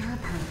 Disturb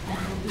her, and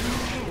it'll be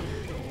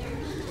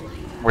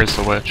okay. Where's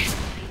the witch?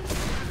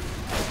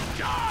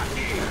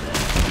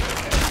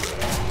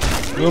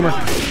 Boomer.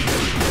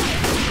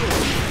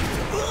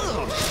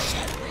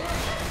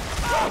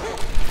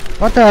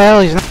 What the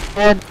hell? He's not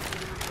dead.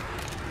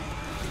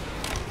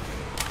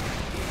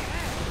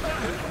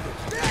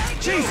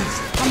 Jesus,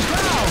 I'm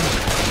down!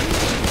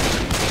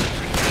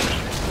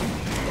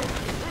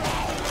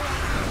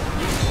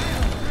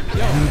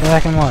 In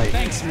black and white.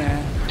 Thanks,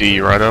 man. D,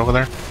 you right over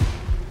there?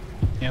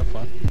 Yeah,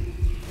 fun.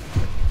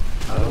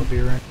 I'll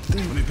be right.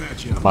 Let me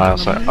patch you up.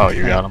 Miles. Oh,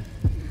 you got him.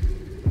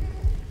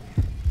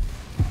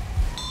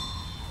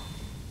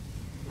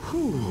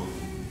 Whew.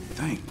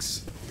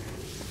 Thanks.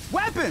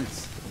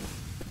 Weapons!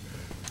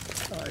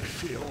 I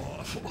feel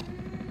awful.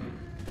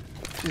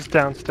 She's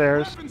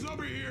downstairs. Weapons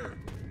over here.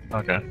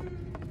 Okay.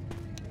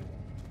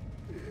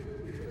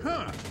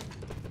 Huh.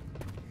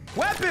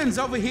 Weapons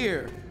over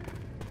here!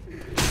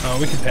 Oh,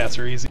 we can pass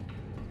her easy.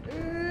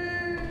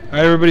 Alright,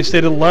 everybody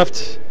stay to the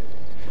left.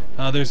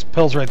 There's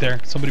pills right there.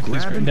 Somebody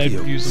please Grab and Ned,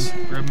 heal. use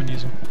them. Grab them and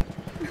use them.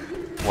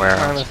 Where?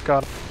 Mindless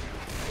got him.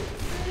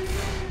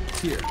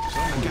 Here,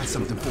 I got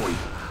something for you.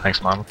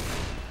 Thanks, Mom.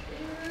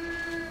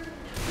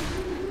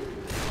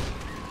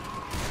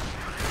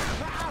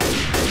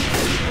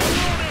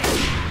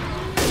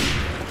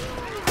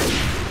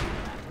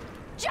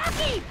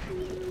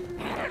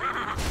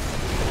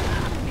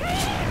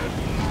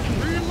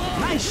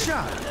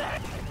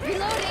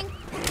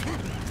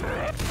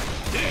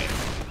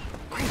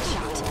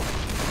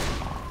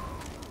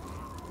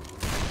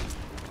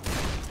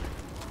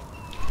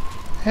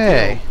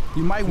 Hey,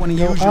 You might want to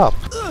go use up.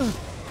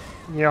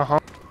 Yeah, huh?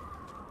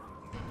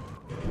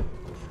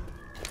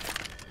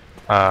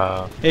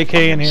 AK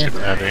in here.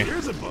 Super heavy.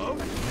 Here's a bow.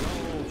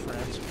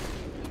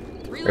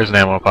 There's an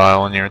ammo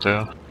pile in here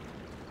too.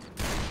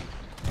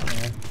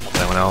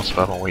 Anyone else?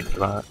 But I'm waiting for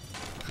that.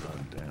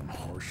 Goddamn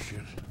horse shit.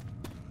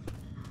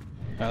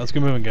 Alright, let's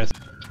get moving, guys.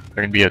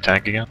 There can be a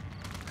tank again.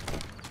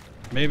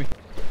 Maybe.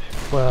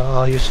 Well,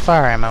 I'll use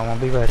fire ammo.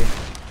 Won't be ready.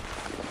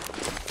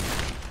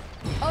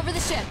 Over the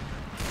ship.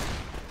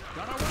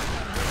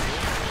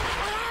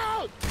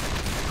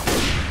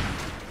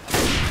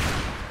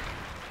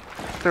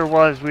 If there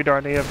was, we'd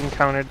already have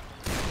encountered.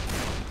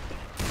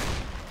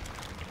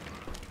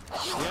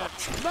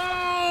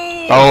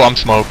 Oh, I'm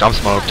smoked. I'm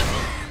smoked.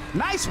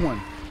 Nice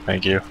one.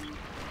 Thank you.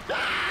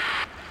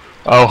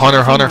 Oh,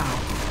 Hunter, Hunter.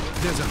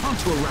 There's a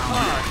hunter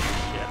around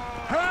here.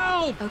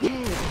 Okay,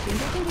 I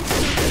think I can get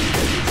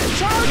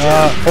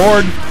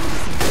Horde.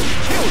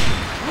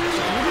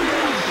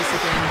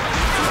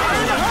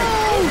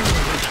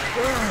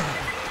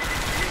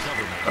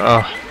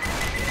 Oh.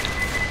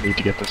 Need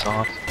to get this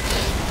off.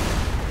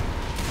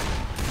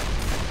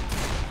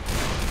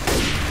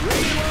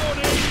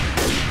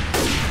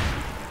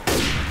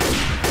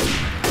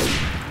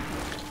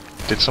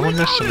 Did someone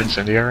miss some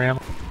incendiary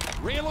ammo?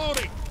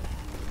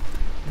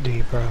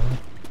 D probably.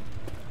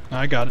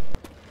 I got it.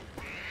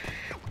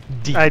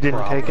 Deep I didn't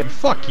problem. take it.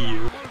 Fuck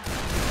you.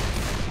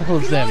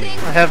 What does that mean?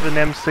 I have an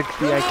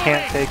M60, I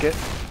can't take it.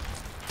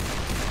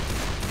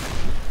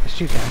 Yes,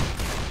 you can.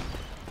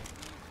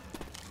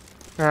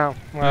 Oh,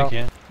 I well,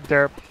 can't.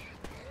 derp.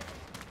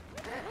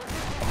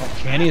 Oh,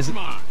 can he? Is it?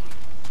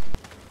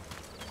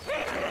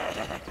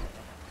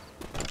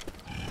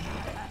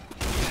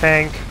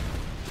 Tank.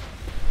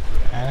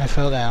 And I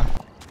fell down.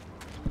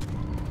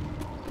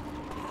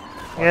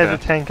 He has a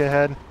Okay. tank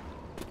ahead.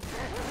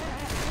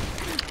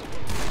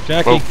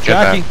 Jackie, Oh, get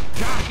Jackie.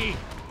 Jockey.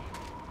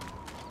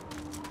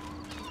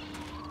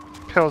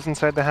 Pills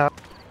inside the house.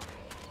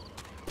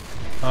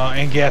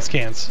 And gas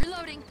cans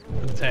Reloading.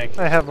 for the tank.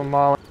 I have them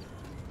all.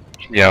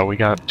 Yeah, we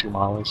got 2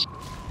 mollies.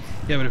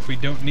 Yeah, but if we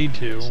don't need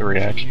to, It's a we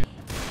should reaction. use-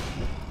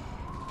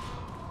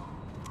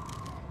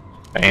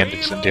 And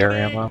incendiary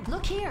ammo.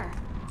 Look here.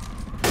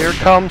 Here it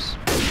comes.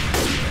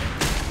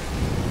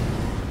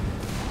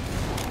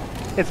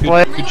 It's Good,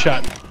 lit. good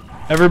shot.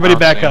 Everybody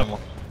back up.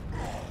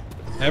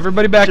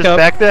 Everybody back Just up.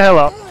 back the hell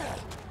up.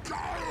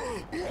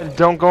 And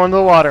don't go into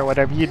the water,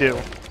 whatever you do.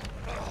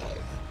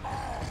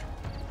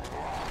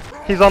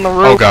 He's on the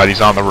roof. Oh god,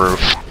 he's on the roof.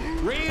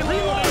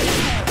 Reloading.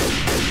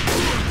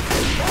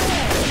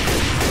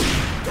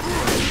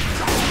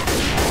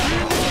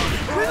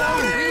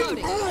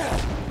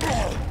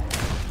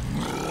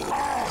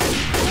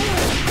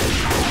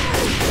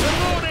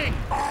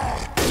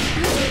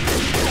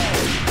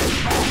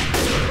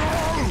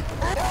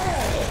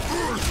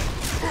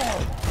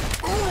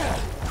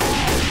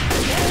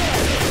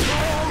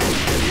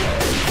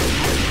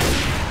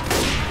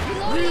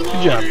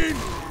 Good job.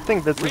 I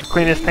think that's the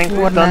cleanest tank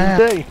we've What done now?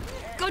 today.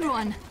 Good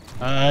one.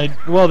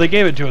 Well, they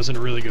gave it to us in a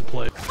really good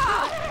place.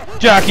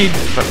 Jockey.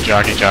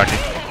 Jockey, jockey.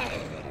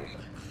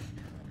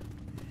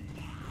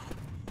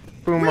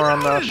 Boomer on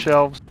the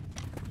shelves.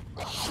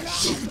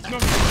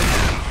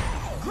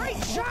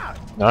 Great shot.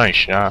 Nice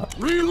shot.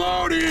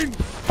 Reloading.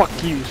 Fuck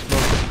you,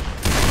 Smoker.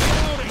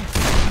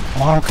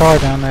 I'm on a car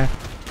down there.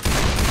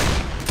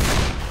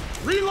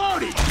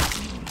 Reloading.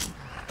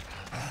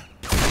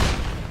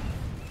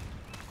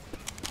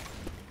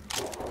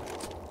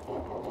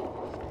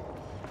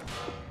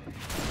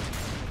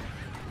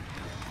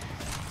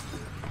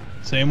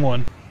 Same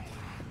one.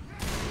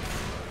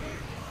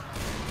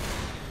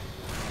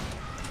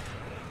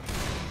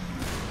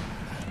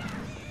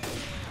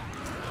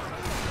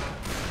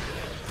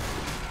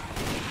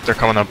 They're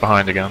coming up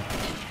behind again.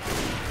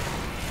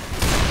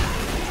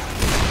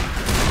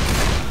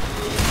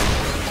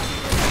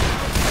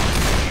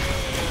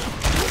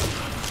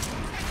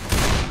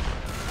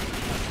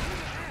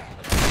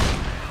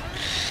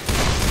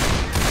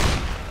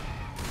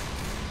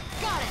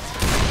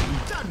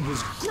 That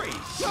was great.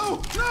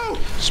 No, no.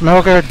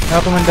 Smoker,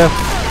 out the window.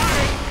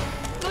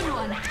 Good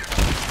one.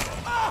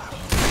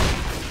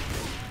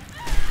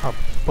 Oh,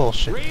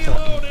 bullshit.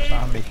 Fucking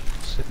zombie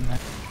sitting there.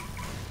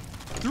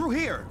 Through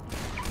here.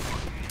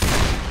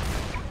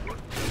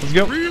 Let's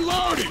go.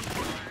 Reloading.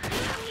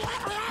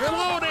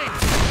 Reloading.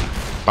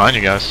 Behind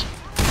you guys.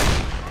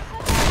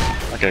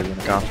 Okay,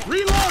 we're gone.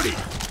 Reloading.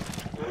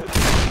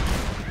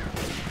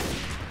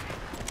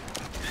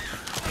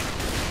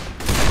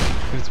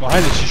 If it's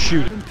behind us, just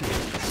shoot it.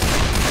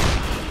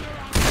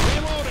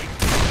 Reloading.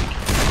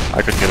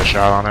 I couldn't get a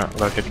shot on it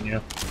without hitting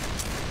you.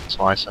 That's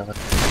why I said it.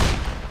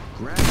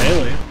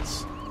 Melee.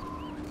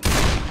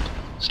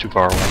 It's too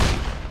far away.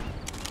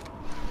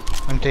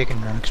 I'm taking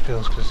Runic's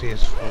pills because he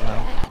is full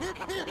out.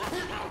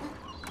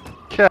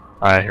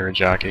 I hear a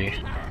jockey.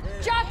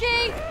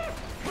 Jockey.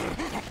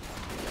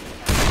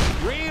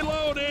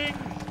 Reloading.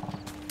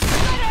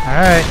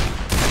 Alright,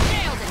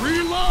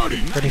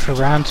 Reloading. ready for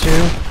round 2?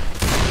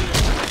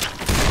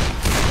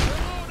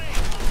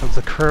 Oh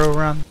of the crew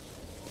run.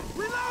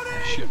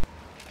 Shit.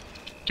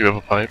 Do you have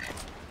a pipe?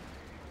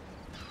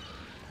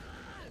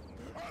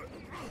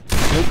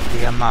 Nope, we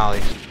got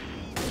mollies.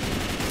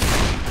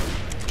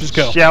 Just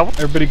go. Shall we?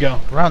 Everybody go.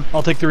 Run.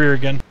 I'll take the rear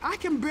again. I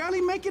can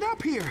barely make it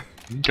up here.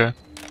 Okay.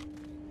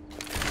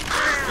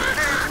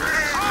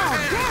 Oh,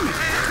 damn it!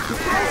 The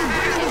frozen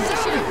bridge.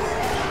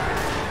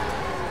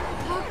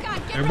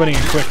 Everybody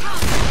in quick.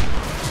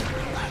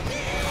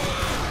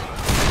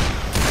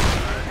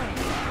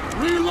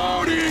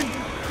 Reloading!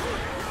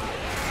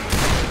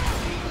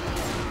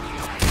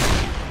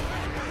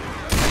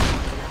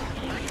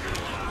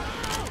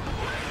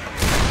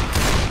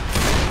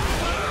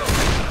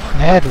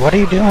 Ned, what are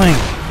you doing?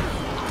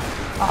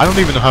 I don't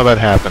even know how that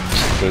happened,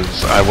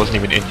 because I wasn't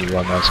even in you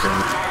on that screen.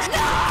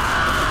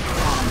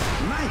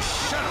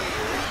 Nice shot.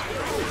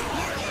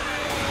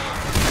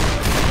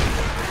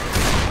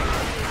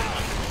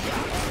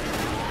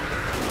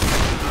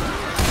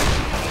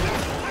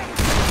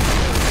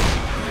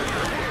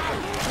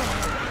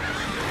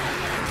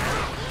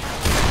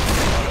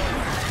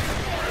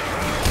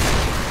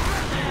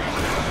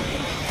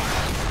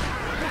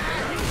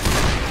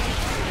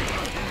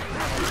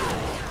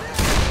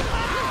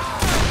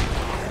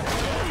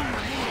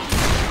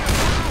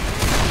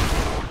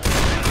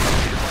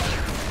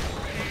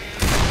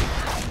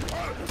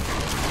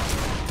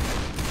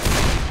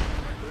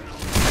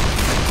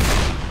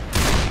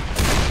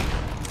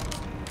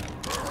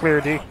 Clear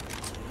D.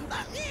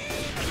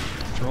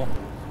 Control.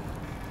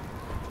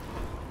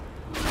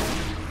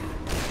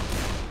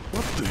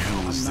 What the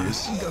hell is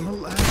this? Gonna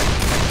last.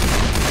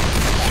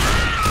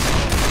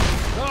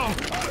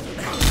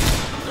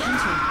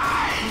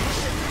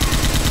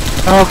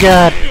 Oh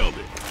god. Nailed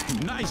it.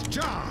 Nice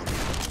job.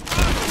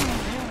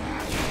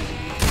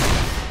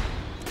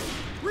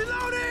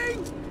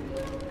 Reloading!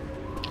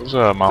 There's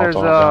a Molotov There's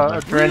down a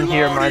there. Dren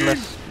here,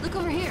 Mindless. Look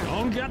over here.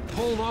 Don't get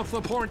pulled off the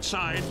port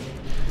side.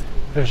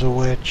 There's a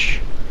witch.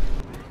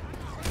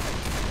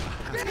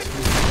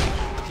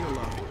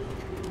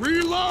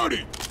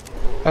 Reloading.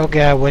 Oh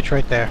god, witch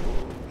right there.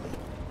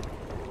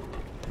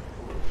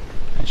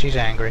 And she's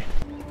angry.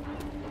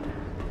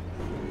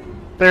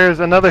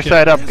 There's another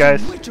side up, guys.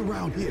 There's a witch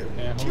around here.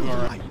 Yeah, Kill hold the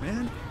on. light,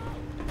 man.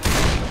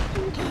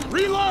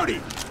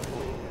 Reloading.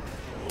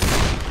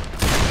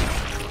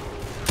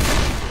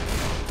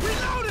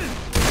 Reloading!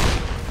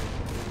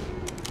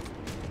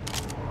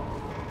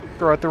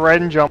 Throw it the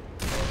right and jump.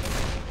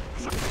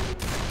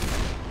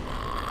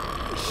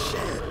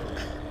 Shit.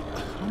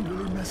 I'm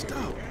really messed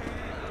up.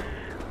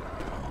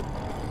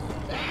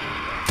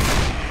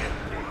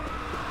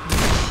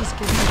 She's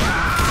giving me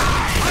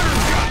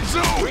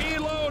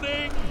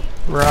Reloading!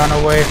 Run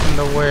away from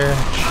the witch.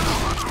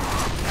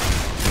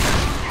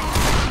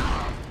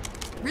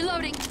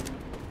 Reloading.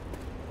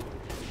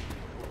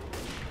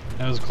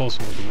 That was a close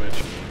one with the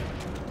witch.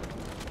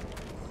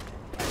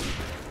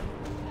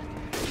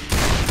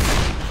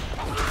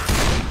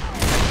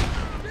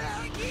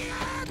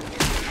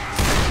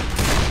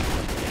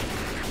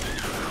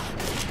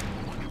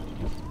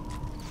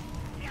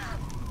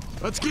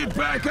 Let's get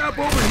back up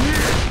over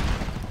here.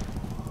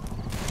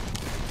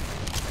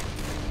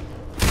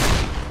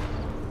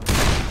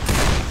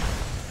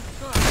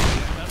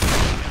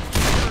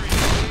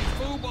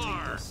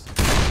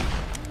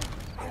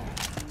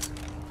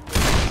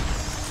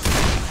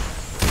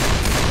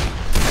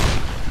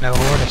 No, we're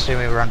gonna see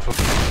me run for.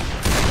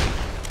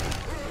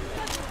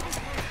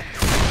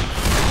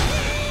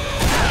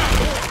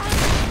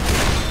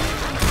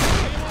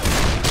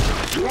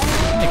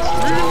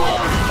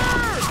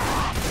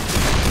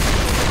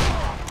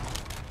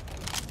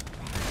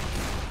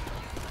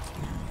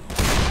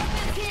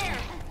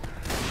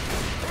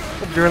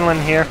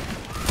 Adrenaline here.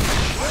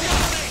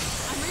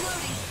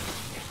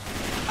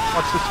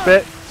 Watch the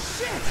spit.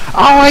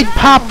 Oh, I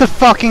popped the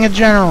fucking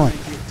adrenaline.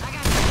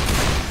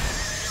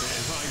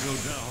 As I go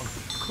down,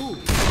 cool.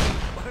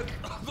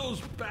 Let those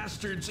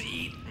bastards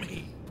eat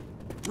me.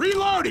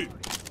 Reloading.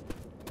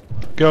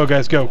 Go,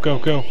 guys, go, go,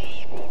 go.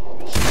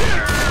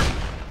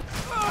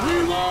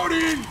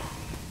 Reloading.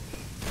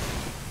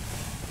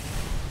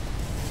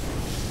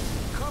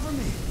 Cover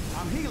me.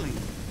 I'm healing.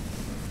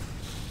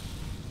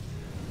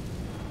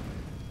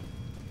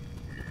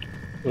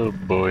 Oh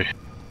boy.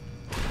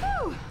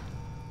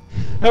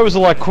 That was a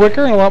lot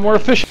quicker and a lot more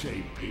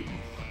efficient.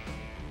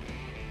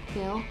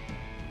 Bill,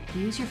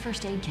 use your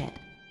first aid kit.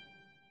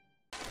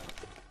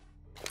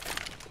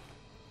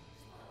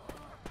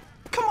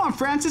 Come on,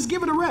 Francis,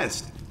 give it a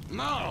rest.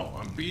 No,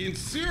 I'm being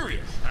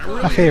serious.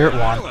 My favorite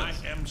one. I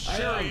am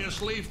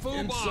seriously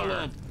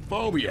foobar.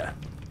 Phobia.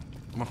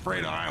 I'm afraid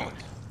of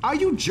islands. Are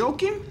you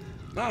joking?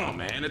 No,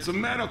 man, it's a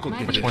medical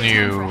Might condition. be Which one are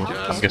you, time for a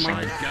I'm health guessing,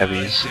 check.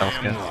 heavy stealth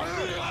kit?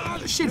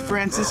 Shit,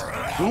 Francis.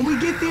 When we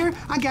get there,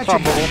 I got Stop,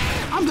 your back.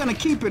 I'm gonna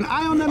keep an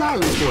eye on that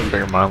island for you.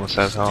 Figure Mindless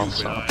has health,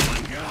 so.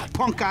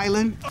 Punk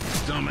Island.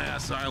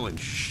 Dumbass island,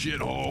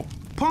 shithole.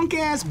 Punk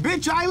ass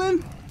bitch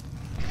island.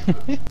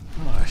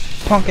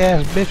 Punk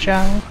ass bitch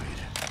island.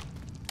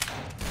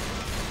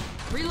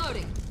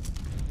 Reloading.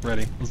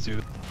 Ready, let's do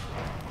it.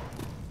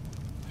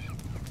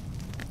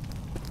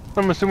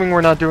 I'm assuming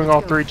we're not doing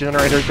all 3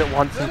 generators at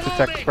once since it's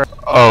express.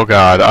 Oh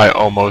god, I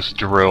almost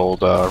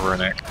drilled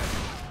Runic.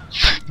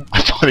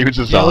 I thought he was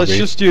a zombie. Yeah,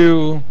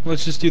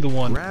 let's just do the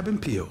one. Grabbing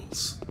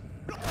pills.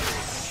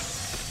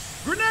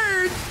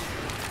 Grenade!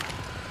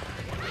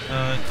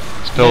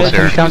 Spills Come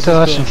here. come to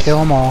us and kill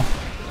them all.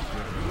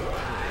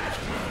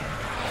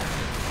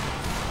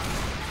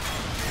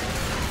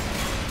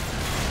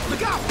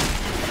 Look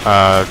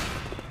out!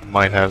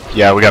 Might have.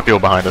 Yeah, we got people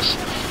behind us.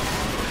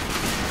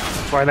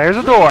 Right, there's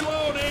a door.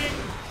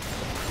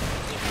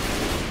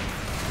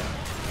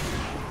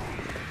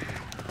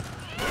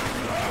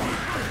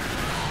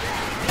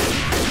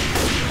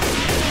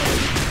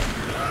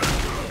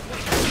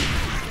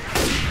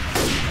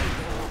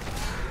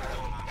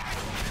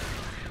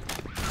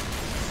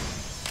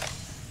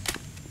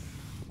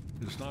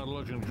 It's not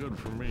looking good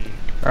for me.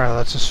 Alright,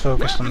 let's just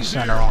focus on the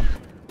center one.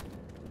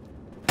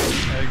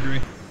 I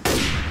agree.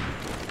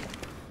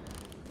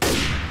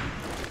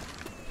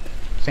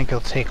 I think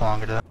it'll take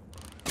longer to...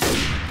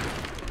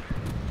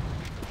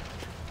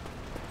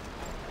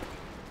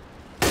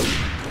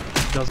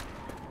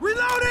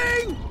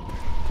 Reloading!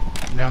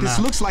 No, This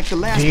no. looks like the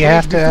last Do you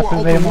have place to before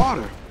activate open them?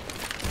 water.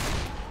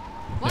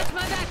 Watch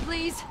my back,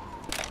 please.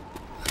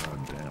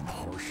 Goddamn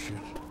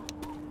horseshit.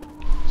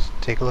 Just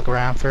take a look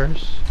around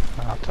first.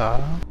 I'll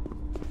talk.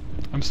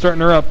 I'm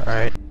starting her up.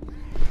 Alright.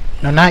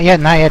 No, not yet,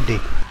 D.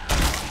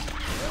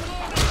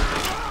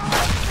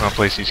 Wanna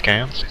place these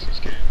cans?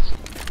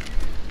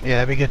 Yeah,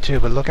 that'd be good too,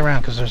 but look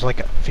around, because there's like,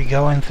 if you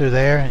go in through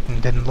there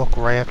and then look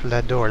right after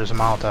that door, there's a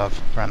Molotov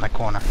around that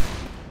corner.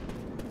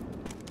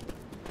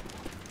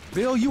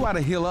 Bill, you ought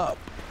to heal up.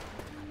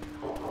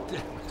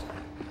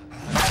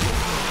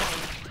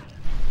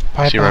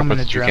 Pipe See where I bomb put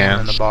and the two adrenaline in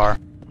cans? the bar.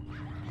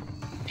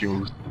 If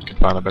you can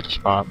find a better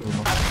spot, move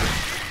them.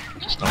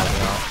 Just know where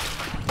they are.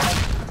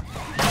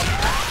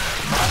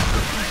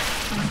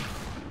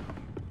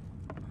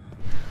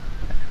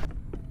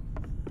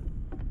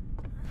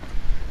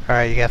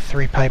 Alright, you got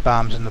 3 pipe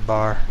bombs in the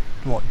bar.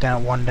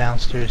 One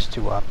downstairs,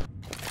 2 up.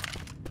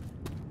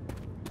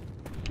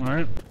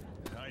 Alright.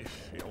 I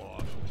feel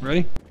awesome.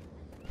 Ready?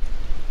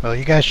 Well,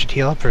 you guys should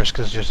heal up first,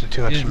 because there's the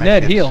 2 extra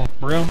Ned, medkits. heal,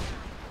 bro.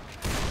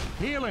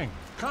 Healing!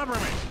 Cover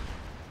me!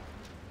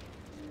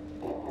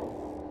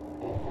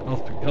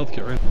 Health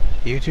kit, right?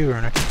 You too,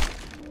 Runic.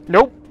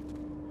 Nope.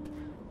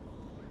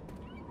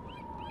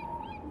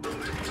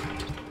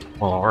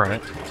 Well,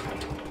 alright.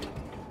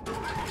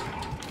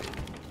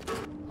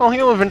 I'll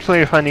heal eventually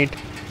if I need.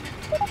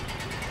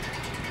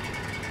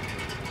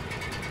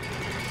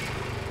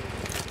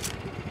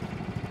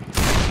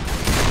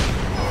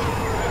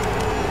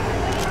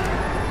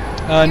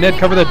 Ned,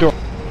 cover that door.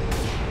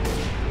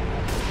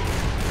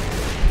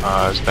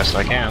 As best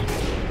I can.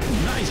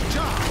 Nice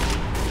job!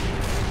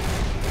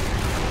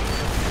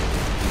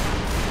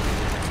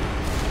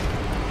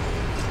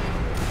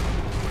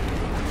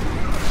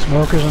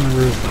 Smokers on the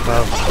roof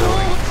above the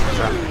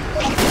building.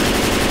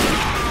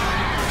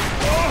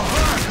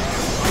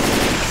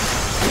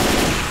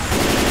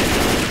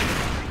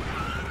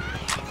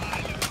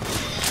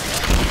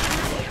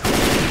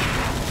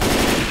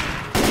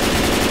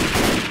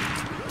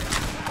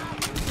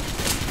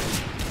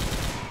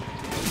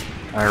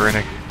 Alright,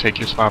 Runic, take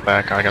your spot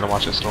back. I gotta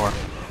watch this door.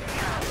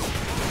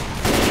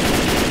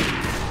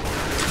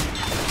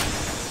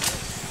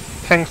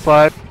 Hang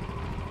slide.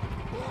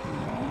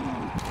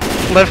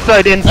 Left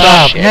side Oh,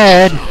 inside.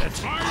 Ned!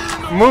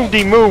 Move,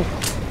 D, move.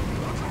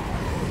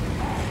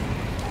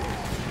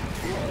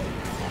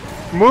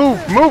 Move.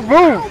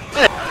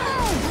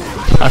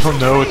 I don't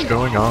know what's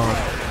going on.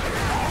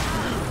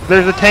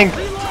 There's a tank.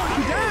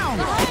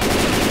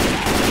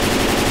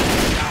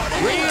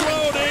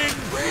 Reloading!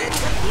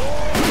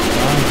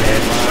 I'm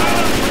dead.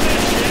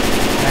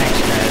 Thanks,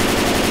 Ned.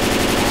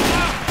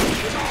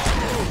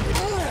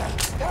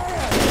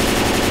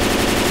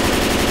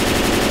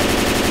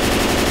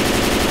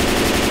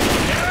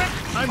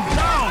 I'm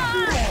down!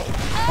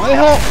 Why the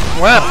hell?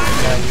 Wow.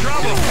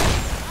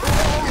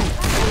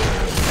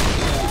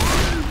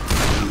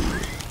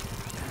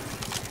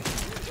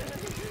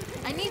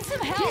 I need some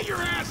help. Get your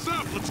ass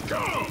up! Let's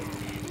go!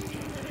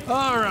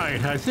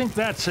 Alright, I think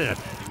that's it.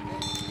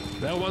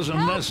 That wasn't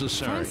Help.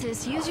 necessary.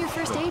 Francis, use your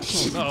first aid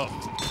kit. Oh.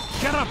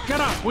 Get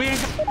up! We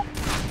ain't got...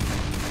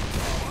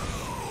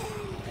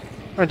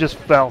 I just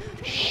fell.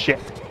 Shit.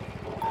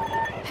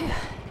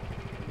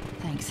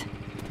 Thanks.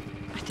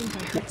 I think I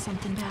hurt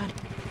something bad.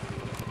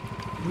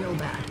 Real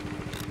bad.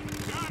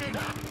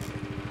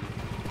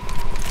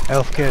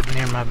 Health kit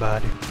near my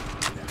body.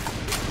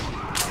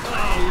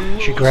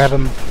 Should grab a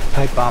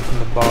pipe bomb from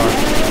the bar.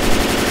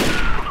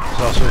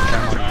 There's also a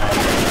thermal.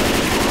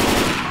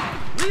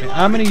 Okay,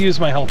 I'm gonna use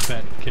my health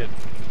kit.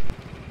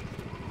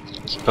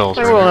 Spills,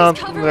 I will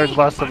Runic. not. There's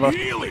less of us.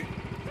 Healing!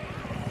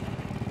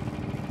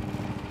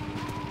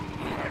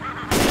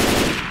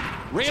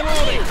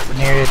 Reloading!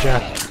 Near you,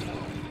 Josh.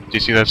 Do you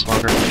see that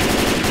smoker?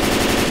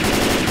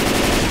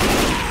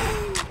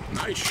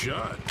 Nice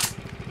shot.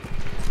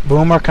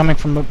 Boomer coming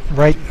from the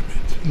right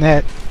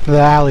net, the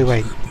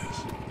alleyway.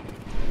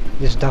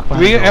 Just duck Do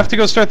behind we the door. have to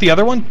go start the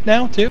other one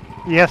now, too?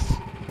 Yes.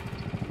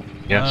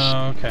 Yes.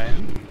 Oh, okay.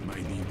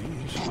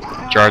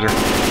 Charger.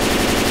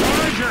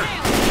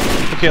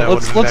 Okay, That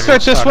let's would've been better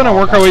start to this start one and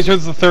all work our that. way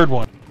towards the third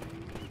one.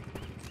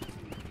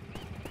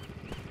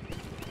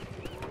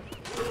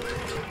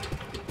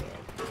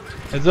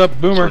 Heads up, So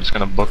Boomer. we're just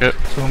gonna book it.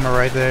 Boomer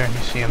right there. You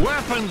see him.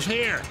 Weapons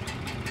here.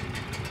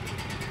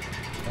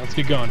 Let's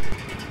get going.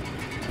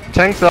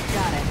 Tanks up.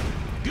 Got it.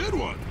 Good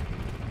one.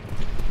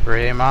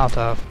 Ready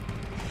Molotov.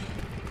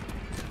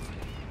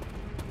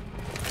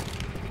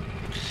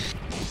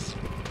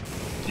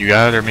 You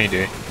got it or me,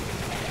 D?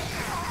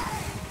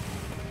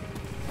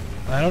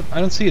 I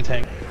don't see a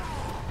tank.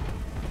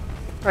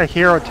 A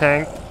hero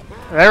tank.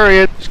 There he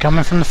is. He's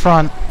coming from the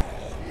front.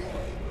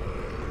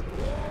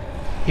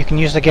 You can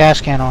use the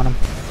gas can on him.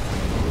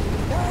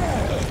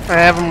 I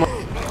have him.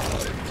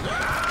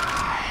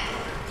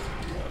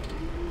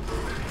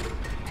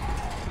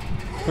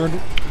 Third.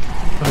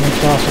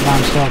 Runic's also by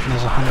himself and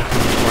there's 100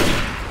 coming towards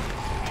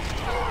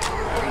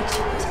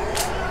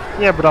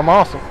him. Yeah, but I'm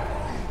awesome.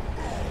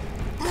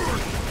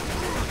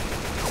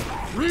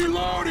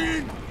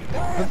 Reloading. Is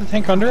that the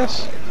tank under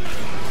us?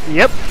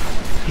 Yep.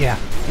 Yeah,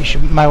 you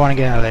might want to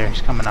get out of there.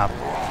 He's coming up.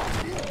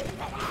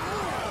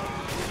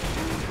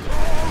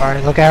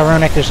 Alright, look out,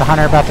 Runic. There's a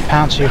hunter about to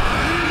pounce you.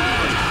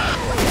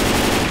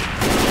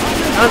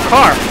 And a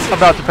car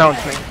about to pounce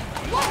me.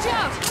 Watch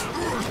out!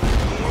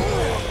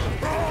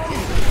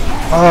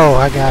 Oh,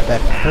 I got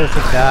that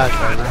perfect dodge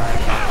by Runic.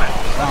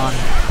 On.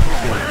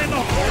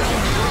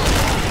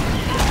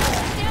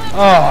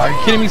 Oh, are you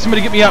kidding me?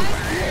 Somebody get me up.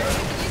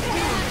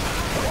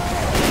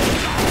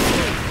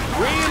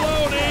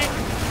 Reloading.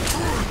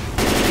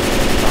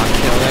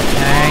 Kill that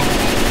tank.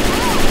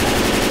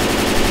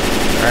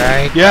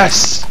 Alright.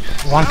 Yes!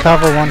 One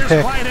cover, one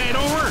pick. Fight ain't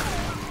over.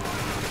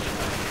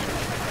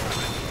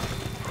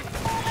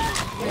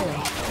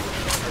 Really?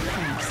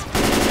 Thanks.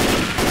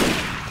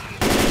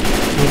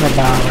 Boomer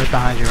bomb right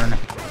behind you, Runic.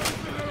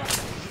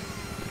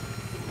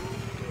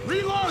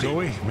 Reloading.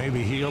 Zoe,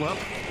 maybe heal up.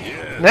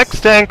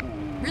 Next tank.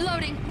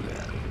 Reloading.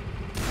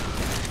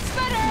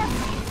 Spitter!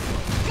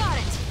 Got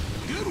it.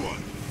 Good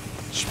one.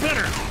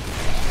 Spitter.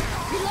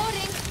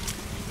 Reloading.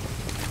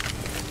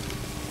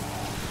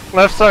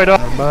 Left side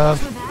up. Above.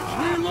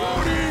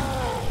 Reloading.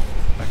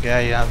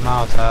 Okay, you have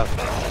Molotov.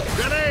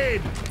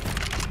 Grenade.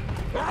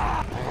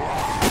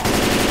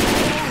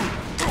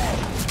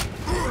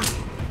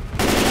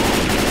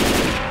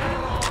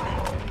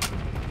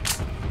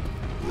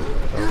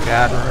 Oh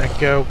god, Runic,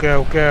 go,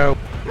 go, go.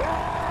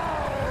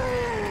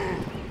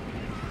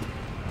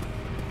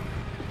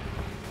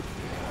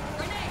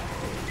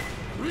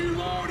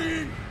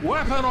 Reloading.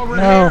 Weapon over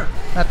No, here.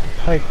 not the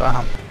pipe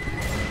bomb.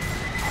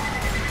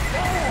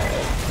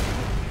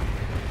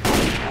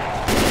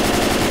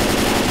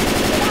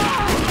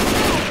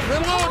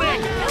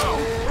 Reloading.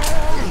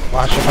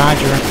 Watch it behind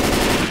you,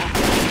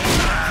 Runic.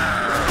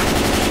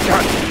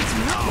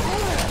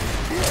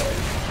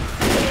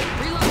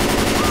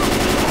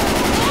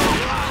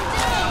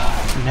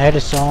 Ned,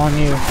 it's all on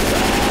you.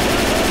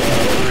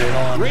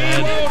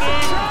 Reloading.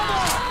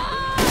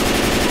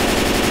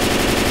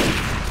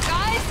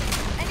 Guys,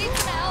 I need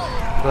some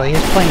help. Well, he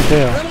is playing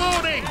Bill.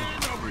 Reloading.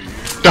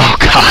 Oh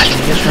god. He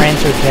just ran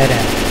to a dead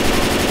end.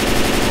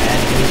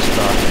 And he's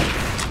stuck.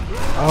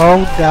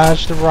 Oh,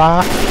 dodge the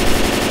rock.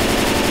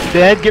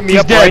 Dead. Get me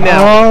He's up dead. right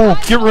now.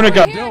 Oh, get Runic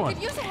up. Yeah, I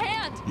could use a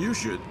hand. You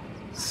should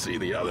see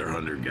the other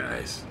 100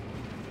 guys.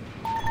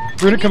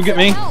 Runic, come get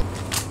me. Help.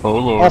 Oh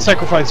I'll lord.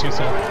 sacrifice you,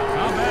 so.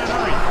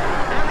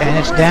 And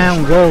it's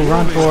down. Go,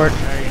 run for it.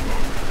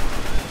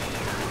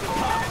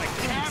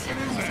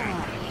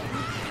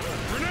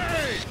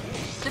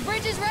 The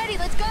bridge is ready.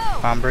 Let's go.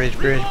 On bridge,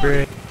 bridge,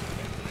 bridge.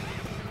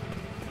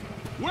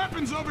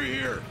 Weapons over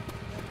here.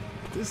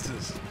 This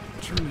is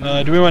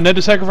turning. Do we want Ned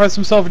to sacrifice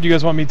himself, or do you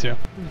guys want me to?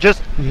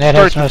 Just Ned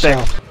start has the no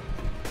thing. self.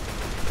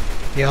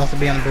 You'll have to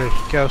be on the bridge.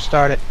 Go,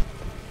 start it.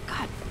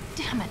 God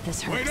damn it,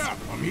 this Wait hurts. up.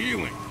 I'm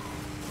healing.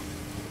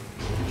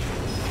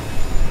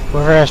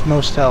 Whoever has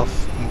most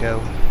health can go.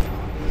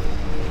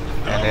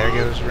 And there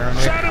goes Runic.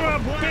 Son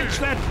of a bitch,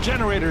 that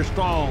generator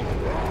stalled.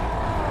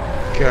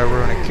 Go,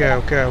 Runic,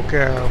 go, go,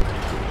 go.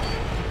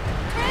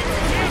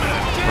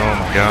 Oh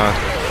my god.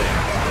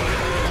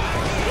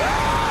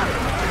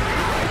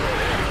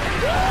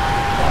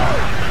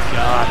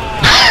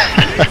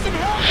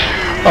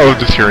 Oh,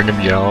 just hearing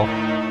him yell.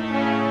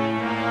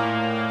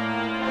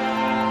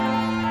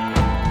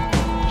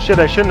 Shit,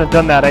 I shouldn't have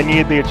done that. I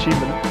needed the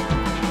achievement.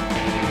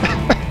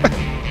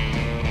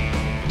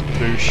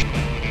 Boosh.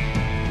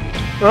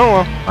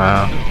 Oh well.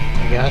 Wow.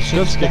 You gotta see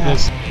Let's the get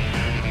stats. this.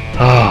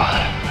 Oh,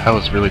 that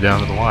was really down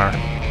to the wire.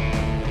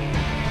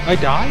 I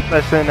died?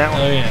 That's in that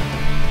Oh, one.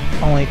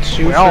 yeah. Only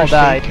 2 We all first aid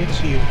died.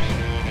 kits used.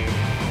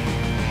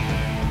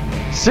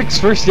 6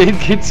 first aid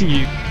kits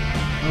used.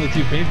 Only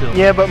 2 painkillers.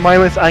 Yeah, but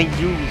Mindless, I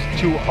used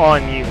 2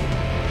 on you.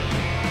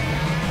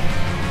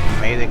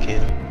 Made the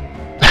kid.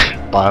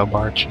 Bio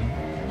marching.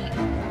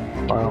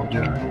 Bio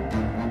jar.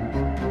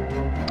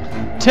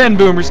 10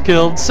 boomers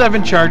killed,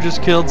 7 chargers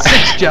killed,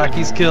 6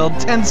 jockeys killed,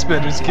 10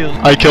 spinners killed.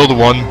 I killed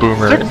one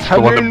boomer, the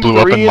one that blew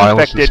up in 603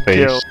 Mindless's infected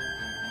face. kills.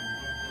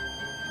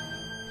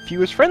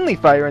 Few friendly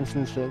fire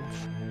instances.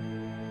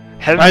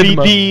 had the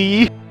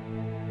HevyD.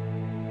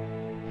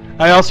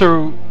 I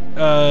also,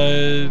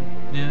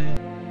 yeah.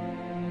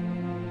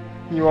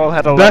 You all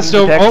had a Best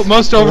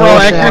most overall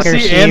Lowest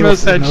accuracy and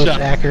most with the most headshots.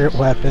 accurate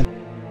weapon.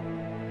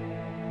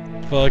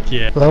 Fuck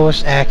yeah.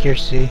 Lowest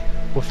accuracy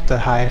with the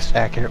highest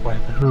accurate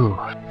weapon. Ooh.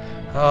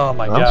 Oh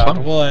my That's god,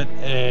 fun. what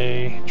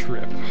a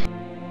trip.